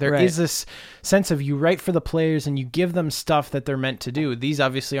 It's like there is this sense of you write for the players and you give them stuff that they're meant to do. These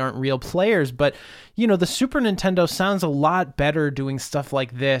obviously aren't real players, but the Super Nintendo sounds a lot better doing stuff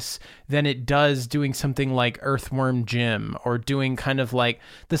like this than it does doing something like Earthworm Jim, or doing kind of like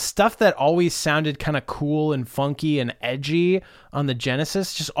the stuff that always sounded kind of cool and funky and edgy on the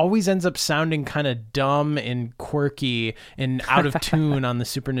Genesis just always ends up sounding kind of dumb and quirky and out of tune on the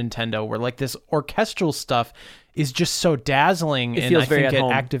Super Nintendo, where like this orchestral stuff is just so dazzling, and I think it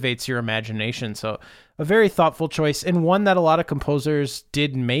activates your imagination. So a very thoughtful choice, and one that a lot of composers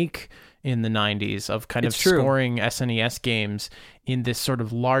did make in the 90s, of kind of scoring SNES games in this sort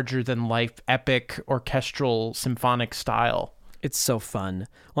of larger than life epic orchestral symphonic style. It's so fun. Well,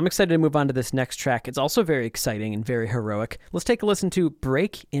 I'm excited to move on to this next track. It's also very exciting and very heroic. Let's take a listen to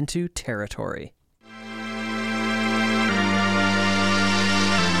Break Into Territory.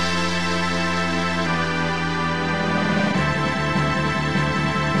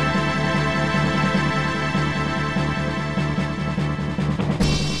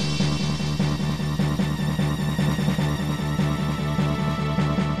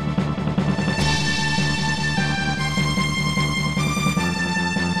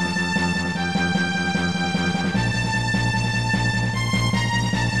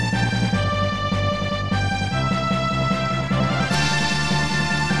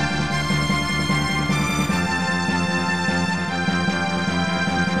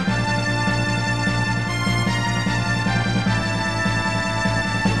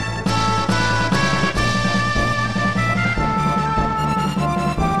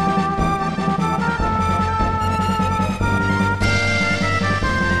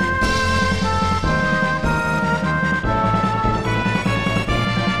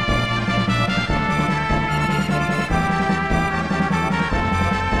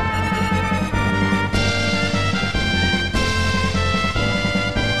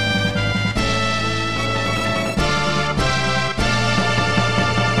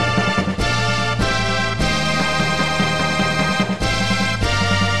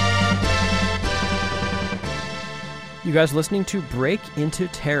 You guys listening to Break Into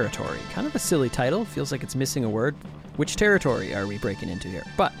Territory. Kind of a silly title. Feels like it's missing a word. Which territory are we breaking into here?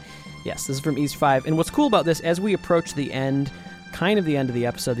 But yes, this is from Ys 5. And what's cool about this, as we approach the end, kind of the end of the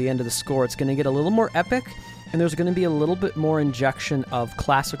episode, the end of the score, it's going to get a little more epic, and there's going to be a little bit more injection of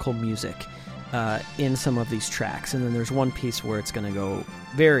classical music in some of these tracks. And then there's one piece where it's going to go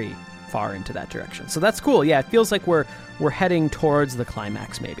very far into that direction. So that's cool. Yeah, it feels like we're heading towards the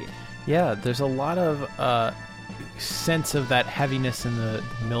climax, maybe. Yeah, there's a lot of sense of that heaviness in the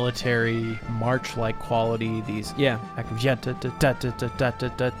military march-like quality. These very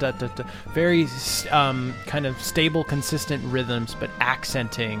kind of stable, consistent rhythms, but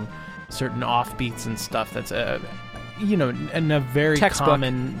accenting certain offbeats and stuff. That's in a very textbook.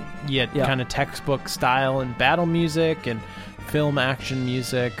 Common kind of textbook style in battle music and film action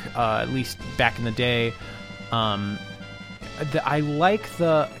music, at least back in the day. I like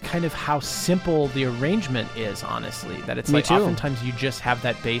the kind of how simple the arrangement is, honestly, that it's like oftentimes you just have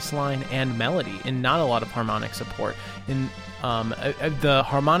that bass line and melody and not a lot of harmonic support. And the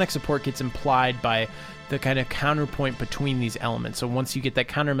harmonic support gets implied by the kind of counterpoint between these elements. So once you get that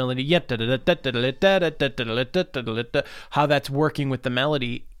counter melody, how that's working with the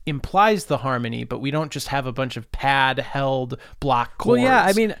melody implies the harmony, but we don't just have a bunch of pad-held block chords. Well, yeah,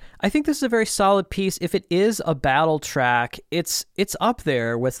 I mean, I think this is a very solid piece. If it is a battle track, it's up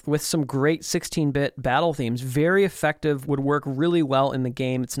there with some great 16-bit battle themes. Very effective, would work really well in the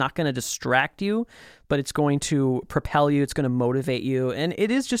game. It's not going to distract you, but it's going to propel you. It's going to motivate you, and it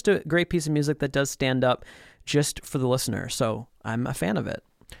is just a great piece of music that does stand up just for the listener. So I'm a fan of it.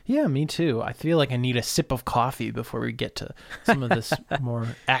 Yeah, me too. I feel like I need a sip of coffee before we get to some of this more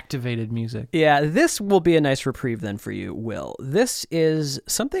activated music. Yeah, this will be a nice reprieve then for you, Will. This is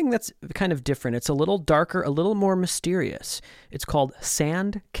something that's kind of different. It's a little darker, a little more mysterious. It's called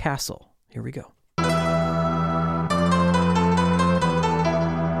Sand Castle. Here we go.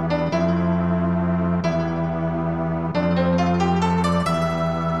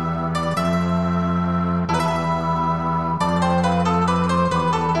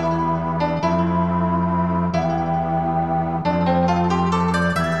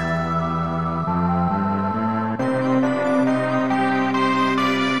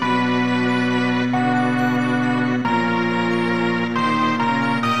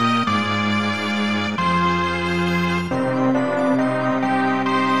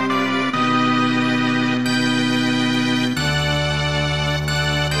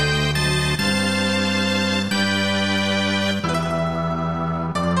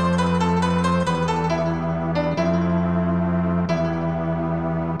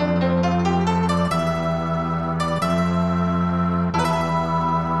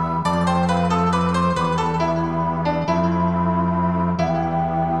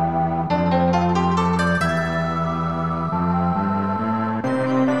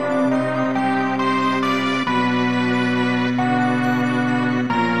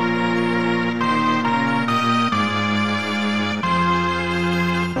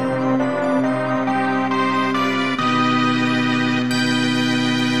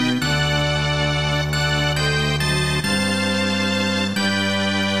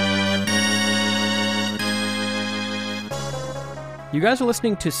 You guys are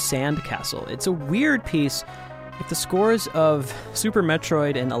listening to Sand Castle. It's a weird piece If the scores of Super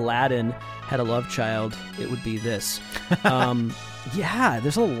Metroid and Aladdin had a love child, it would be this. Yeah,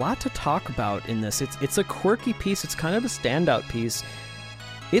 there's a lot to talk about in this. It's a quirky piece. It's kind of a standout piece.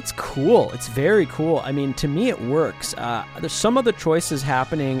 It's cool. It's very cool. I mean, to me, it works. There's some of the choices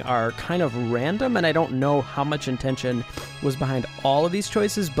happening are kind of random, and I don't know how much intention was behind all of these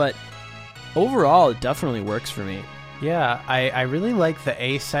choices, but overall, it definitely works for me. Yeah, I really like the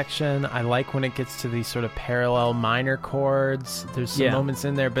A section. I like when it gets to these sort of parallel minor chords. There's some moments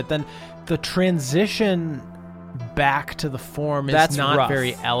in there, but then the transition back to the form is not rough.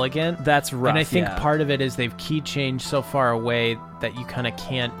 Very elegant. That's rough. And I think part of it is they've key changed so far away that you kind of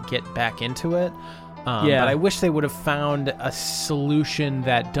can't get back into it. But I wish they would have found a solution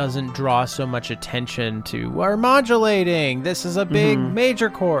that doesn't draw so much attention to we're modulating. This is a big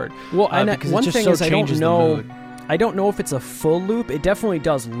major chord. Well, and one thing is I don't know if it's a full loop. It definitely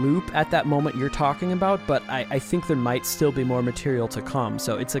does loop at that moment you're talking about, but I think there might still be more material to come.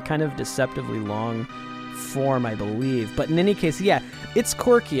 So it's a kind of deceptively long form, I believe. But in any case, yeah, it's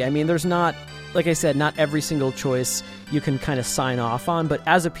quirky. I mean, there's not, like I said, not every single choice you can kind of sign off on, but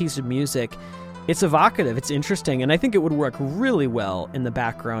as a piece of music, it's evocative, it's interesting, and I think it would work really well in the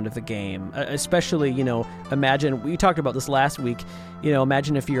background of the game. Especially, imagine, we talked about this last week,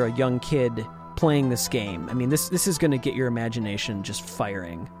 imagine if you're a young kid playing this game. I mean, this is going to get your imagination just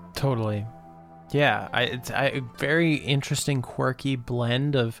firing. Totally. Yeah, it's a very interesting, quirky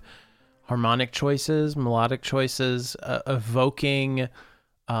blend of harmonic choices, melodic choices, evoking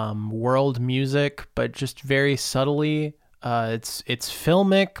world music, but just very subtly. It's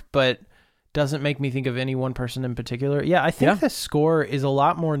filmic, but doesn't make me think of any one person in particular. Yeah, I think the score is a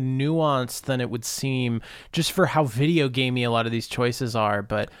lot more nuanced than it would seem just for how video gamey a lot of these choices are.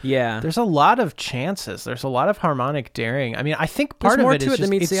 But there's a lot of chances. There's a lot of harmonic daring. I mean, I think part of it is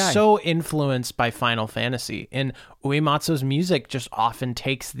just it's so influenced by Final Fantasy. And Uematsu's music just often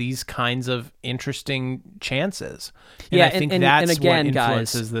takes these kinds of interesting chances. And I think that's what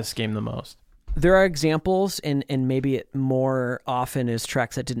influences this game the most. There are examples, and maybe it more often is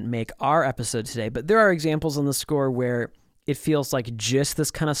tracks that didn't make our episode today, but there are examples on the score where it feels like just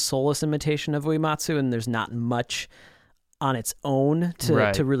this kind of soulless imitation of Uematsu, and there's not much on its own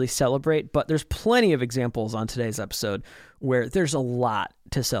to really celebrate. But there's plenty of examples on today's episode where there's a lot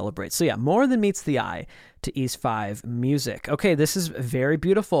to celebrate. So yeah, more than meets the eye to Ys 5 music. Okay, this is very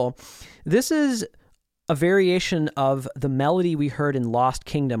beautiful. This is a variation of the melody we heard in Lost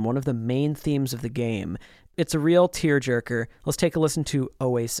Kingdom, one of the main themes of the game. It's a real tearjerker. Let's take a listen to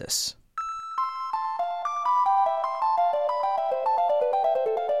Oasis.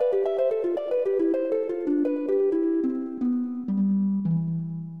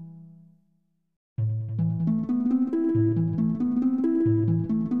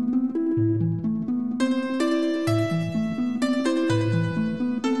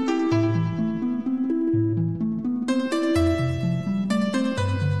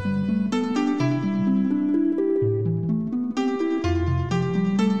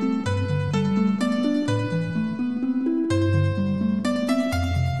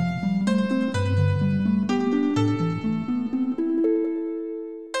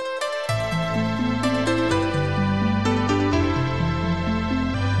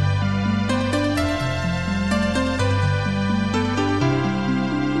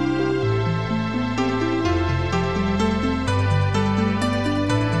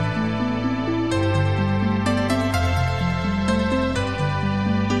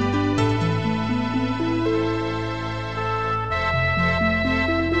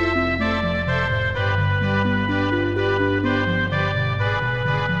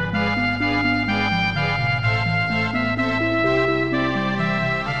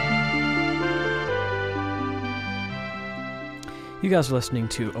 You guys are listening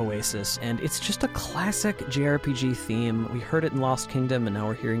to Oasis, and it's just a classic JRPG theme. We heard it in Lost Kingdom, and now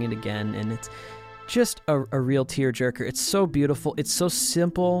we're hearing it again, and it's just a real tearjerker. It's so beautiful. It's so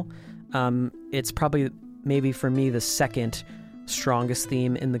simple. It's probably, maybe for me, the second strongest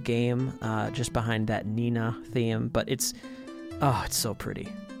theme in the game, just behind that Nina theme, but it's so pretty.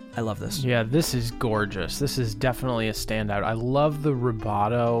 I love this. Yeah, this is gorgeous. This is definitely a standout. I love the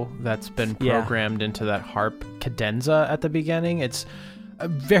rubato that's been programmed into that harp cadenza at the beginning. It's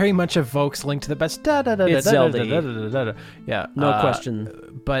very much evokes Link to the Past. It's Zelda. Yeah, no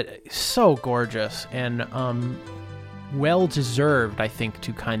question. But so gorgeous and well deserved, I think,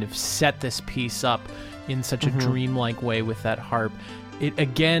 to kind of set this piece up in such a dreamlike way with that harp.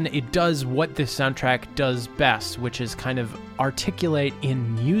 It does what this soundtrack does best, which is kind of articulate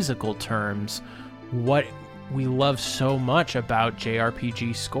in musical terms what we love so much about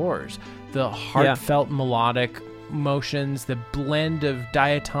JRPG scores. The heartfelt melodic motions, the blend of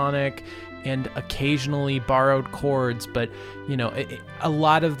diatonic and occasionally borrowed chords, but a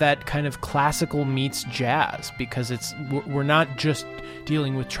lot of that kind of classical meets jazz, because we're not just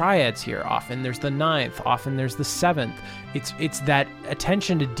dealing with triads here. Often there's the ninth, often there's the seventh. It's that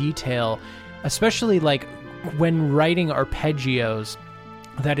attention to detail, especially like when writing arpeggios,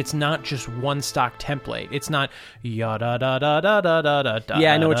 that it's not just one stock template. It's not ya da da da da da da da.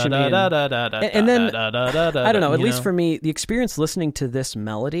 Yeah, I know what you mean. And then I don't know. At least for me, the experience listening to this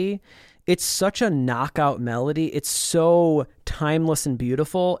melody, it's such a knockout melody. It's so timeless and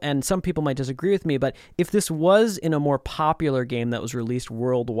beautiful, and some people might disagree with me, but if this was in a more popular game that was released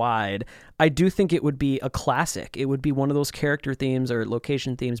worldwide, I do think it would be a classic. It would be one of those character themes or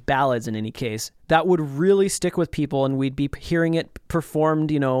location themes, ballads in any case, that would really stick with people, and we'd be hearing it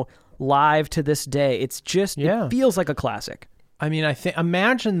performed, live to this day. It's just, It feels like a classic. I mean,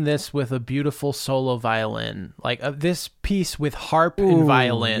 imagine this with a beautiful solo violin, like this piece with harp and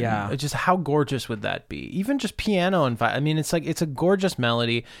violin. Yeah. Just how gorgeous would that be? Even just piano and violin. I mean, it's a gorgeous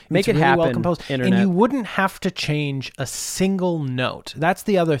melody. Make it really happen. Well composed, Internet. and you wouldn't have to change a single note. That's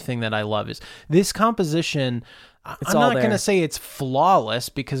the other thing that I love is this composition. I'm not going to say it's flawless,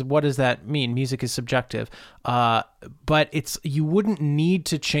 because what does that mean? Music is subjective. But you wouldn't need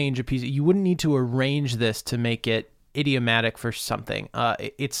to change a piece. You wouldn't need to arrange this to make it idiomatic for something.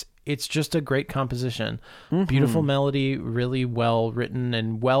 It's just a great composition. Mm-hmm. Beautiful melody, really well written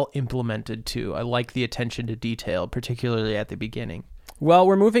and well implemented too. I like the attention to detail, particularly at the beginning. Well,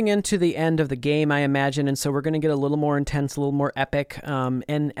 we're moving into the end of the game, I imagine, and so we're going to get a little more intense, a little more epic.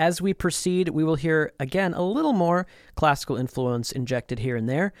 And as we proceed, we will hear, again, a little more classical influence injected here and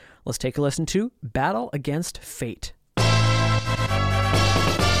there. Let's take a listen to Battle Against Fate.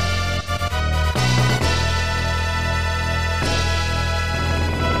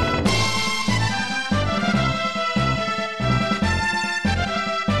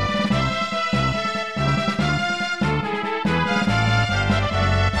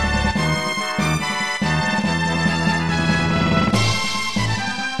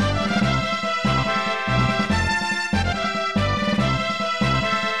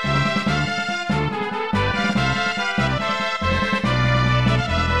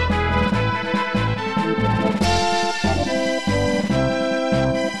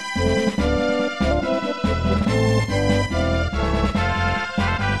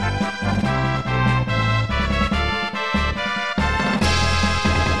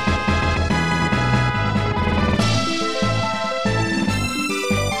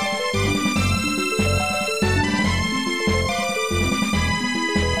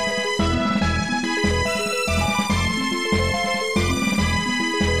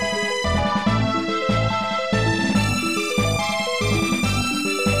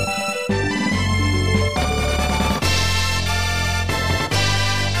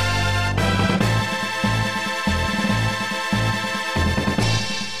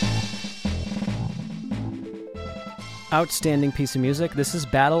 Outstanding piece of music. This is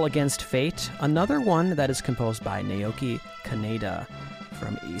Battle Against Fate, another one that is composed by Naoki Kaneda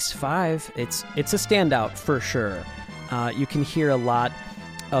from Ys 5. It's a standout for sure. You can hear a lot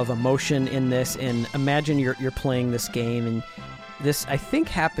of emotion in this, and imagine you're playing this game, and this, I think,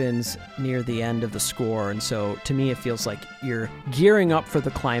 happens near the end of the score, and so to me it feels like you're gearing up for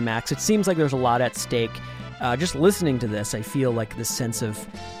the climax. It seems like there's a lot at stake. Just listening to this, I feel like this sense of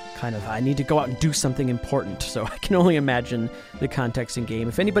I need to go out and do something important. So I can only imagine the context in game.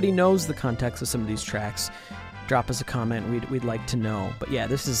 If anybody knows the context of some of these tracks, drop us a comment. We'd like to know. But yeah,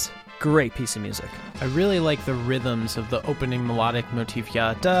 this is a great piece of music. I really like the rhythms of the opening melodic motif.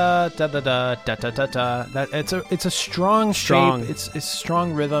 Yeah, da da da da da da da da. That it's a strong shape. It's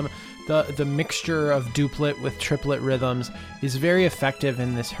strong rhythm. The mixture of duplet with triplet rhythms is very effective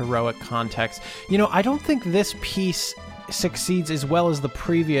in this heroic context. I don't think this piece succeeds as well as the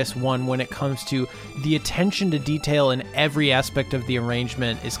previous one when it comes to the attention to detail, in every aspect of the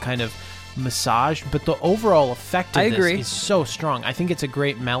arrangement is kind of massaged, but the overall effect of this is so strong. I think it's a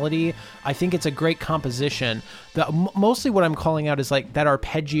great melody. I think it's a great composition. Mostly what I'm calling out is like that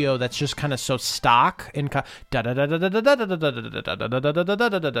arpeggio that's just kind of so stock and I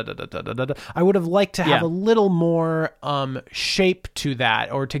would have liked to have a little more shape to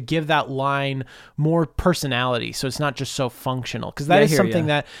that, or to give that line more personality, so it's not just so functional, because that is something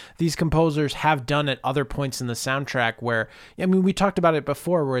that these composers have done at other points in the soundtrack, where, I mean, we talked about it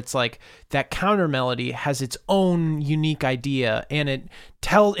before, where it's like that counter melody has its own unique idea, and it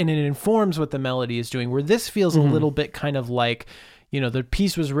informs what the melody is doing, where this feels a little bit kind of like, the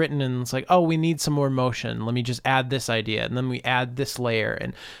piece was written and it's like, oh, we need some more motion. Let me just add this idea. And then we add this layer.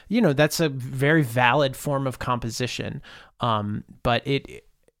 And, that's a very valid form of composition. But it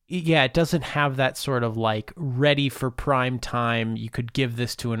doesn't have that sort of like ready for prime time. You could give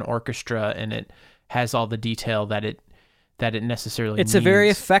this to an orchestra and it has all the detail that it necessarily needs. It's a very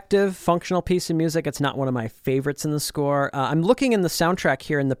effective, functional piece of music. It's not one of my favorites in the score. I'm looking in the soundtrack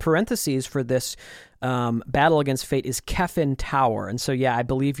here, and the parentheses for this battle against fate is Kefin Tower. And so, I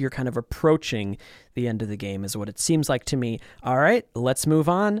believe you're kind of approaching the end of the game is what it seems like to me. All right, let's move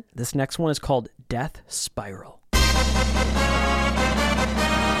on. This next one is called Death Spiral.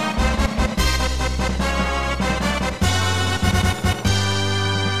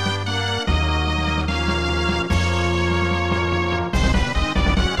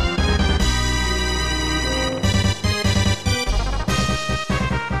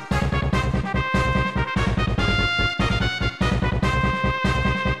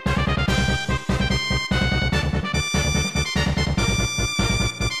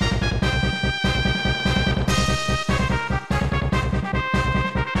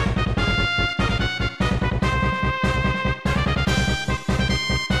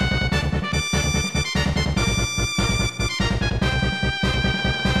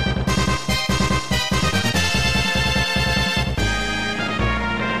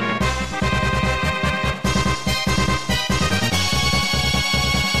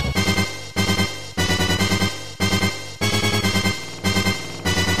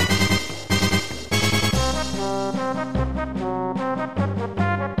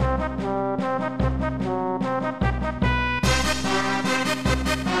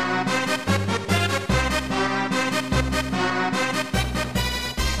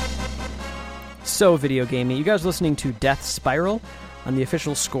 So, video gaming, you guys listening to Death Spiral. On the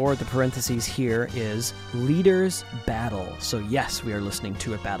official score, the parentheses here is Leader's Battle. So yes, we are listening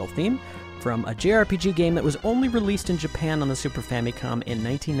to a battle theme from a JRPG game that was only released in Japan on the Super Famicom in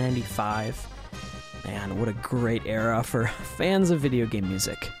 1995. Man, what a great era for fans of video game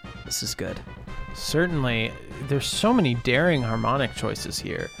music. This is good. Certainly, there's so many daring harmonic choices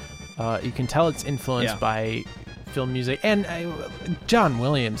here. You can tell it's influenced by film music and John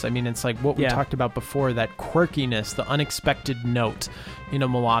Williams. I mean, it's like what we talked about before, that quirkiness, the unexpected note in a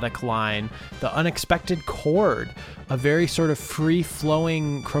melodic line, the unexpected chord, a very sort of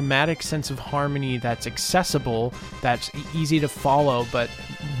free-flowing chromatic sense of harmony that's accessible, that's easy to follow, but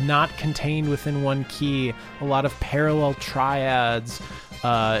not contained within one key, a lot of parallel triads.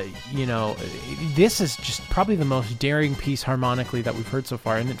 This is just probably the most daring piece harmonically that we've heard so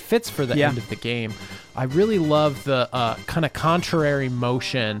far, and it fits for the end of the game. I really love the kind of contrary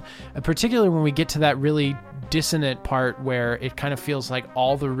motion, particularly when we get to that really dissonant part where it kind of feels like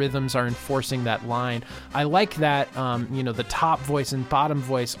all the rhythms are enforcing that line. I like that, the top voice and bottom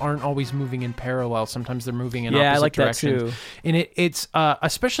voice aren't always moving in parallel. Sometimes they're moving in opposite directions. That too. And it's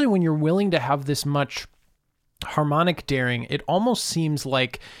especially when you're willing to have this much harmonic daring, it almost seems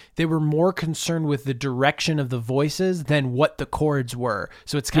like they were more concerned with the direction of the voices than what the chords were.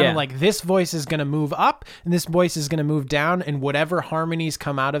 So it's kind of like this voice is going to move up and this voice is going to move down, and whatever harmonies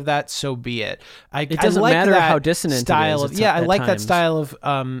come out of that, so be it. It doesn't matter how dissonant style it is. I like that style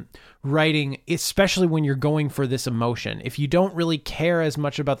of writing, especially when you're going for this emotion. If you don't really care as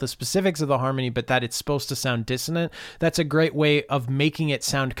much about the specifics of the harmony, but that it's supposed to sound dissonant, that's a great way of making it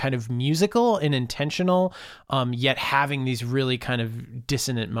sound kind of musical and intentional, yet having these really kind of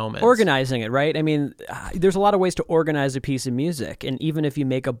dissonant moments. Organizing it, right? I mean, there's a lot of ways to organize a piece of music, and even if you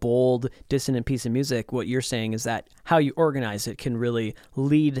make a bold, dissonant piece of music, what you're saying is that how you organize it can really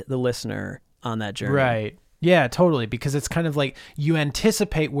lead the listener on that journey. Right. Yeah, totally, because it's kind of like you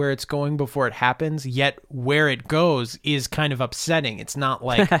anticipate where it's going before it happens, yet where it goes is kind of upsetting. It's not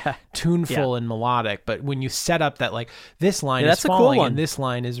like tuneful and melodic, but when you set up that like this line is falling and this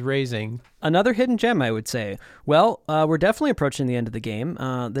line is raising. Another hidden gem, I would say. Well, we're definitely approaching the end of the game.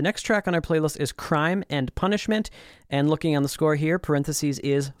 The next track on our playlist is Crime and Punishment, and looking on the score here, parentheses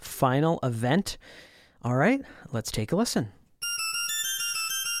is Final Event. All right, let's take a listen.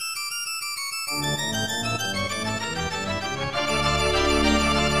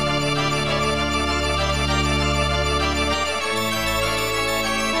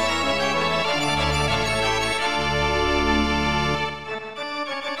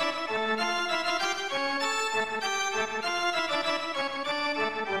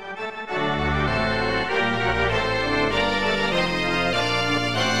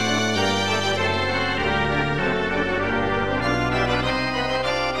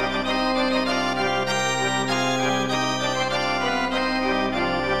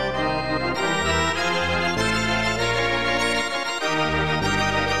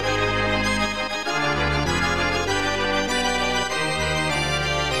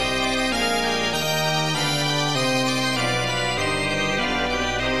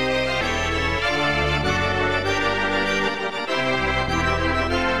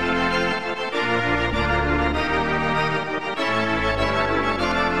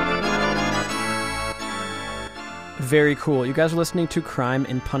 very cool. You guys are listening to Crime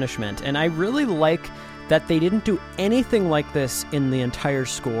and Punishment, and I really like that they didn't do anything like this in the entire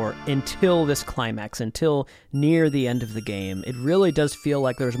score until this climax, until near the end of the game. It really does feel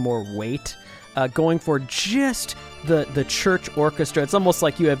like there's more weight going for just the church orchestra. It's almost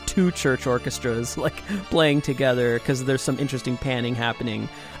like you have two church orchestras like playing together because there's some interesting panning happening.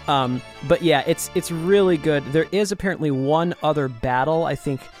 But yeah, it's really good. There is apparently one other battle, I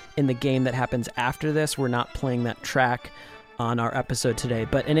think, in the game that happens after this. We're not playing that track on our episode today,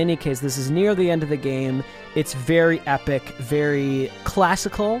 but in any case, this is near the end of the game. It's very epic, very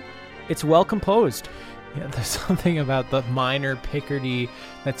classical. It's well composed. Yeah, there's something about the minor Picardy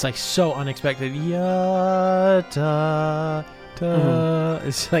that's like so unexpected. Ya da da.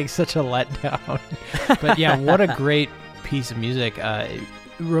 It's like such a letdown. But yeah, what a great piece of music. It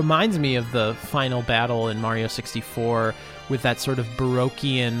reminds me of the final battle in Mario 64 with that sort of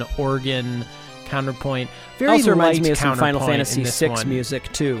Baroquean organ counterpoint. Very also reminds me of some Final Fantasy VI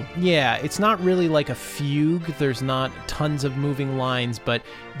music too. Yeah, it's not really like a fugue. There's not tons of moving lines, but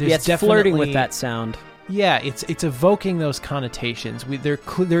there's it's definitely flirting with that sound. Yeah, it's evoking those connotations.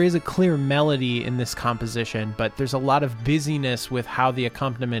 There is a clear melody in this composition, but there's a lot of busyness with how the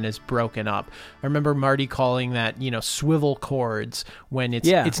accompaniment is broken up. I remember Marty calling that, swivel chords when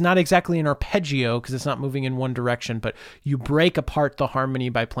it's not exactly an arpeggio because it's not moving in one direction, but you break apart the harmony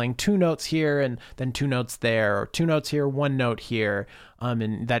by playing two notes here and then two notes there, or two notes here, one note here.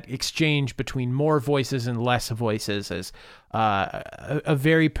 And that exchange between more voices and less voices is a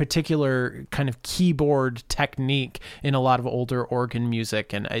very particular kind of keyboard technique in a lot of older organ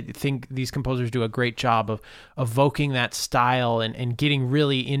music. And I think these composers do a great job of evoking that style and getting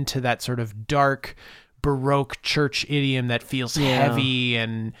really into that sort of dark Baroque church idiom that feels heavy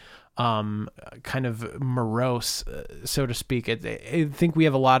and kind of morose, so to speak. I think we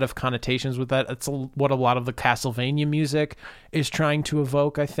have a lot of connotations with that. It's what a lot of the Castlevania music is trying to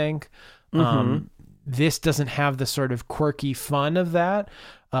evoke, I think. This doesn't have the sort of quirky fun of that,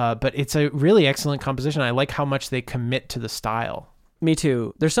 but it's a really excellent composition. I like how much they commit to the style. Me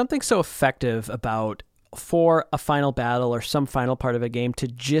too. There's something so effective about, for a final battle or some final part of a game, to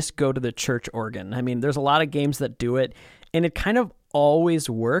just go to the church organ. I mean, there's a lot of games that do it, and it kind of always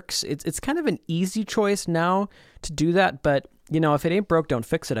works. It's kind of an easy choice now to do that, but if it ain't broke, don't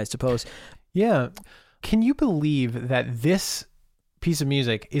fix it, I suppose. Yeah. Can you believe that this piece of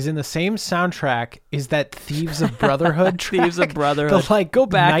music is in the same soundtrack as that Thieves of Brotherhood track? Thieves of Brotherhood. The go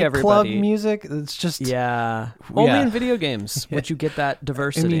back, nightclub everybody. Music. It's just only in video games would you get that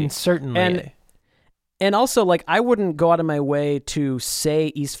diversity. I mean, certainly. And also, like, I wouldn't go out of my way to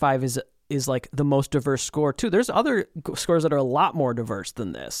say Ys 5 is like the most diverse score too. There's other scores that are a lot more diverse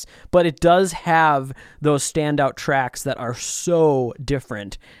than this, but it does have those standout tracks that are so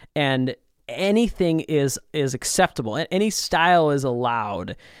different, and anything is acceptable, and any style is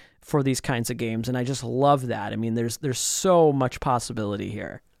allowed for these kinds of games, and I just love that. I mean, there's so much possibility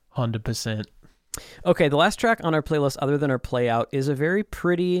here. 100%. Okay, the last track on our playlist, other than our play out, is a very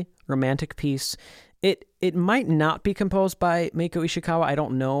pretty romantic piece. It might not be composed by Meiko Ishikawa. I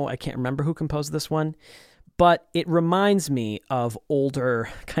don't know. I can't remember who composed this one. But it reminds me of older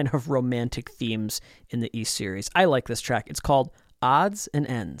kind of romantic themes in the Ys series. I like this track. It's called Odds and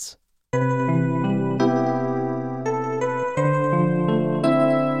Ends.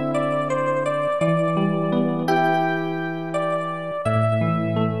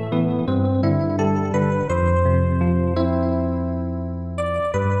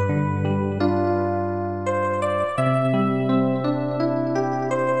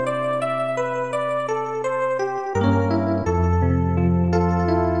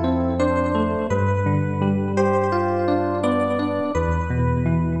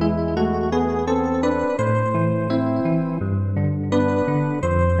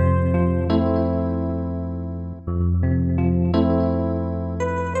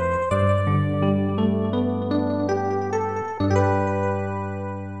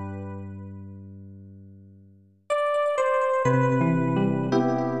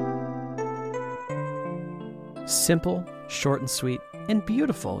 Simple, short and sweet, and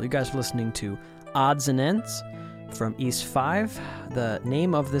beautiful. You guys are listening to Odds and Ends from Ys 5. The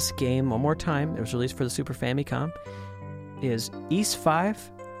name of this game, one more time, it was released for the Super Famicom, is Ys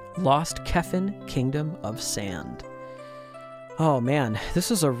 5 Lost Kefin Kingdom of Sand. Oh man, this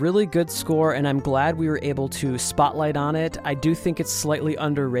is a really good score, and I'm glad we were able to spotlight on it. I do think it's slightly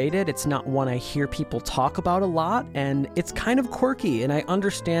underrated. It's not one I hear people talk about a lot, and it's kind of quirky, and I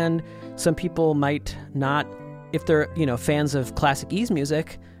understand some people might not, if they're, fans of classic Ys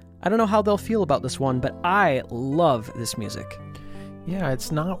music, I don't know how they'll feel about this one, but I love this music. Yeah,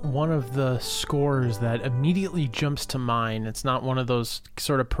 it's not one of the scores that immediately jumps to mind. It's not one of those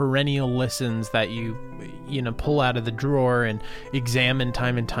sort of perennial listens that you pull out of the drawer and examine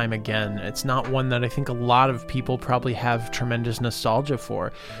time and time again. It's not one that I think a lot of people probably have tremendous nostalgia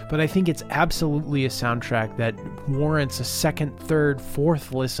for. But I think it's absolutely a soundtrack that warrants a second, third,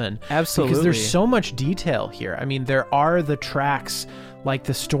 fourth listen. Absolutely. Because there's so much detail here. I mean, there are the tracks like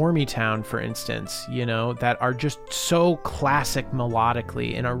the Stormy Town, for instance, that are just so classic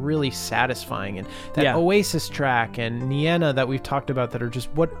melodically and are really satisfying. And that Oasis track and Niena that we've talked about that are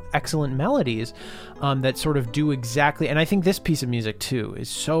just what excellent melodies that sort of do exactly. And I think this piece of music, too, is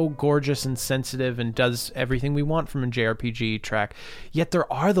so gorgeous and sensitive and does everything we want from a JRPG track. Yet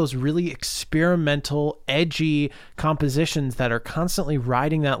there are those really experimental, edgy compositions that are constantly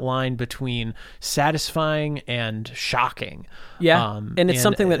riding that line between satisfying and shocking. Yeah. And it's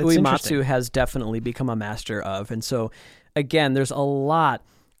something that Uematsu has definitely become a master of. And so, again, there's a lot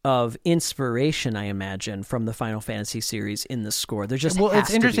of inspiration, I imagine, from the Final Fantasy series in the score. There's just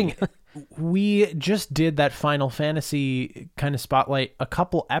it's interesting. We just did that Final Fantasy kind of spotlight a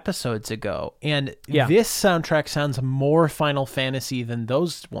couple episodes ago, and this soundtrack sounds more Final Fantasy than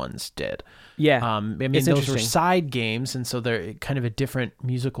those ones did. Yeah, I mean, those were side games, and so they're kind of a different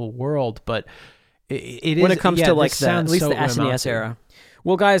musical world, but it is, when it comes to like at least the SNES era.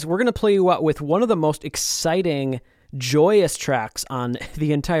 Well, guys, we're going to play you out with one of the most exciting, joyous tracks on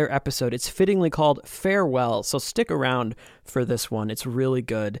the entire episode. It's fittingly called Farewell, so stick around for this one. It's really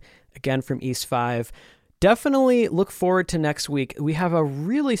good. Again, from Ys 5. Definitely look forward to next week. We have a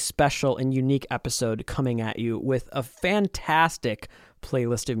really special and unique episode coming at you with a fantastic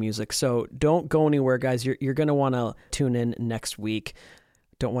playlist of music. So don't go anywhere, guys. You're going to want to tune in next week.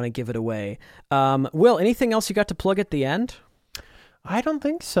 Don't want to give it away. Will, anything else you got to plug at the end? I don't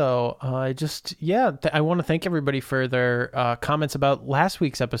think so. I want to thank everybody for their comments about last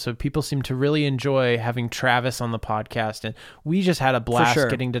week's episode. People seem to really enjoy having Travis on the podcast, and we just had a blast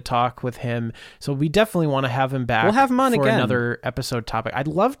getting to talk with him. So we definitely want to have him back. We'll have him on for again. Another episode topic. I'd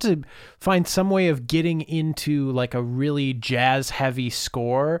love to find some way of getting into like a really jazz-heavy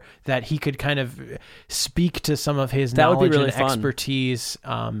score that he could kind of speak to some of his knowledge and expertise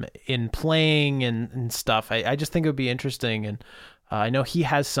in playing and stuff. I just think it would be interesting, and I know he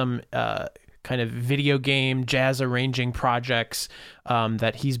has some kind of video game jazz arranging projects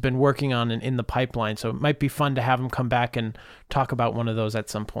that he's been working on in the pipeline. So it might be fun to have him come back and talk about one of those at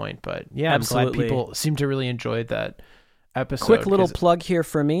some point. But yeah, absolutely. I'm glad people seem to really enjoy that episode. Quick little plug here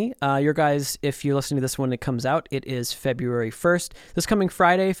for me. Your guys, if you're listening to this when it comes out, it is February 1st. This coming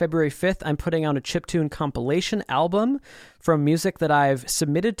Friday, February 5th, I'm putting out a chiptune compilation album from music that I've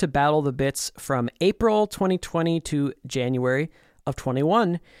submitted to Battle the Bits from April 2020 to January of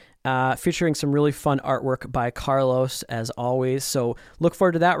 21, featuring some really fun artwork by Carlos, as always. So look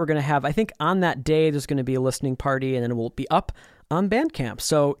forward to that. We're going to have, I think on that day, there's going to be a listening party, and then it will be up on Bandcamp.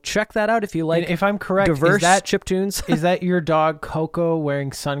 So check that out if you like. And if I'm correct, diverse chiptunes. Is that your dog Coco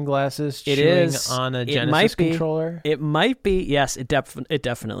wearing sunglasses, chewing on a Genesis controller? It might be. Yes, it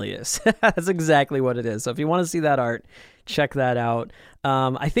definitely is. That's exactly what it is. So if you want to see that art, check that out.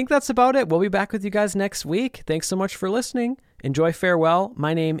 I think that's about it. We'll be back with you guys next week. Thanks so much for listening. Enjoy Farewell.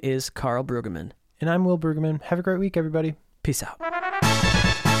 My name is Carl Brueggemann. And I'm Will Brueggemann. Have a great week, everybody. Peace out.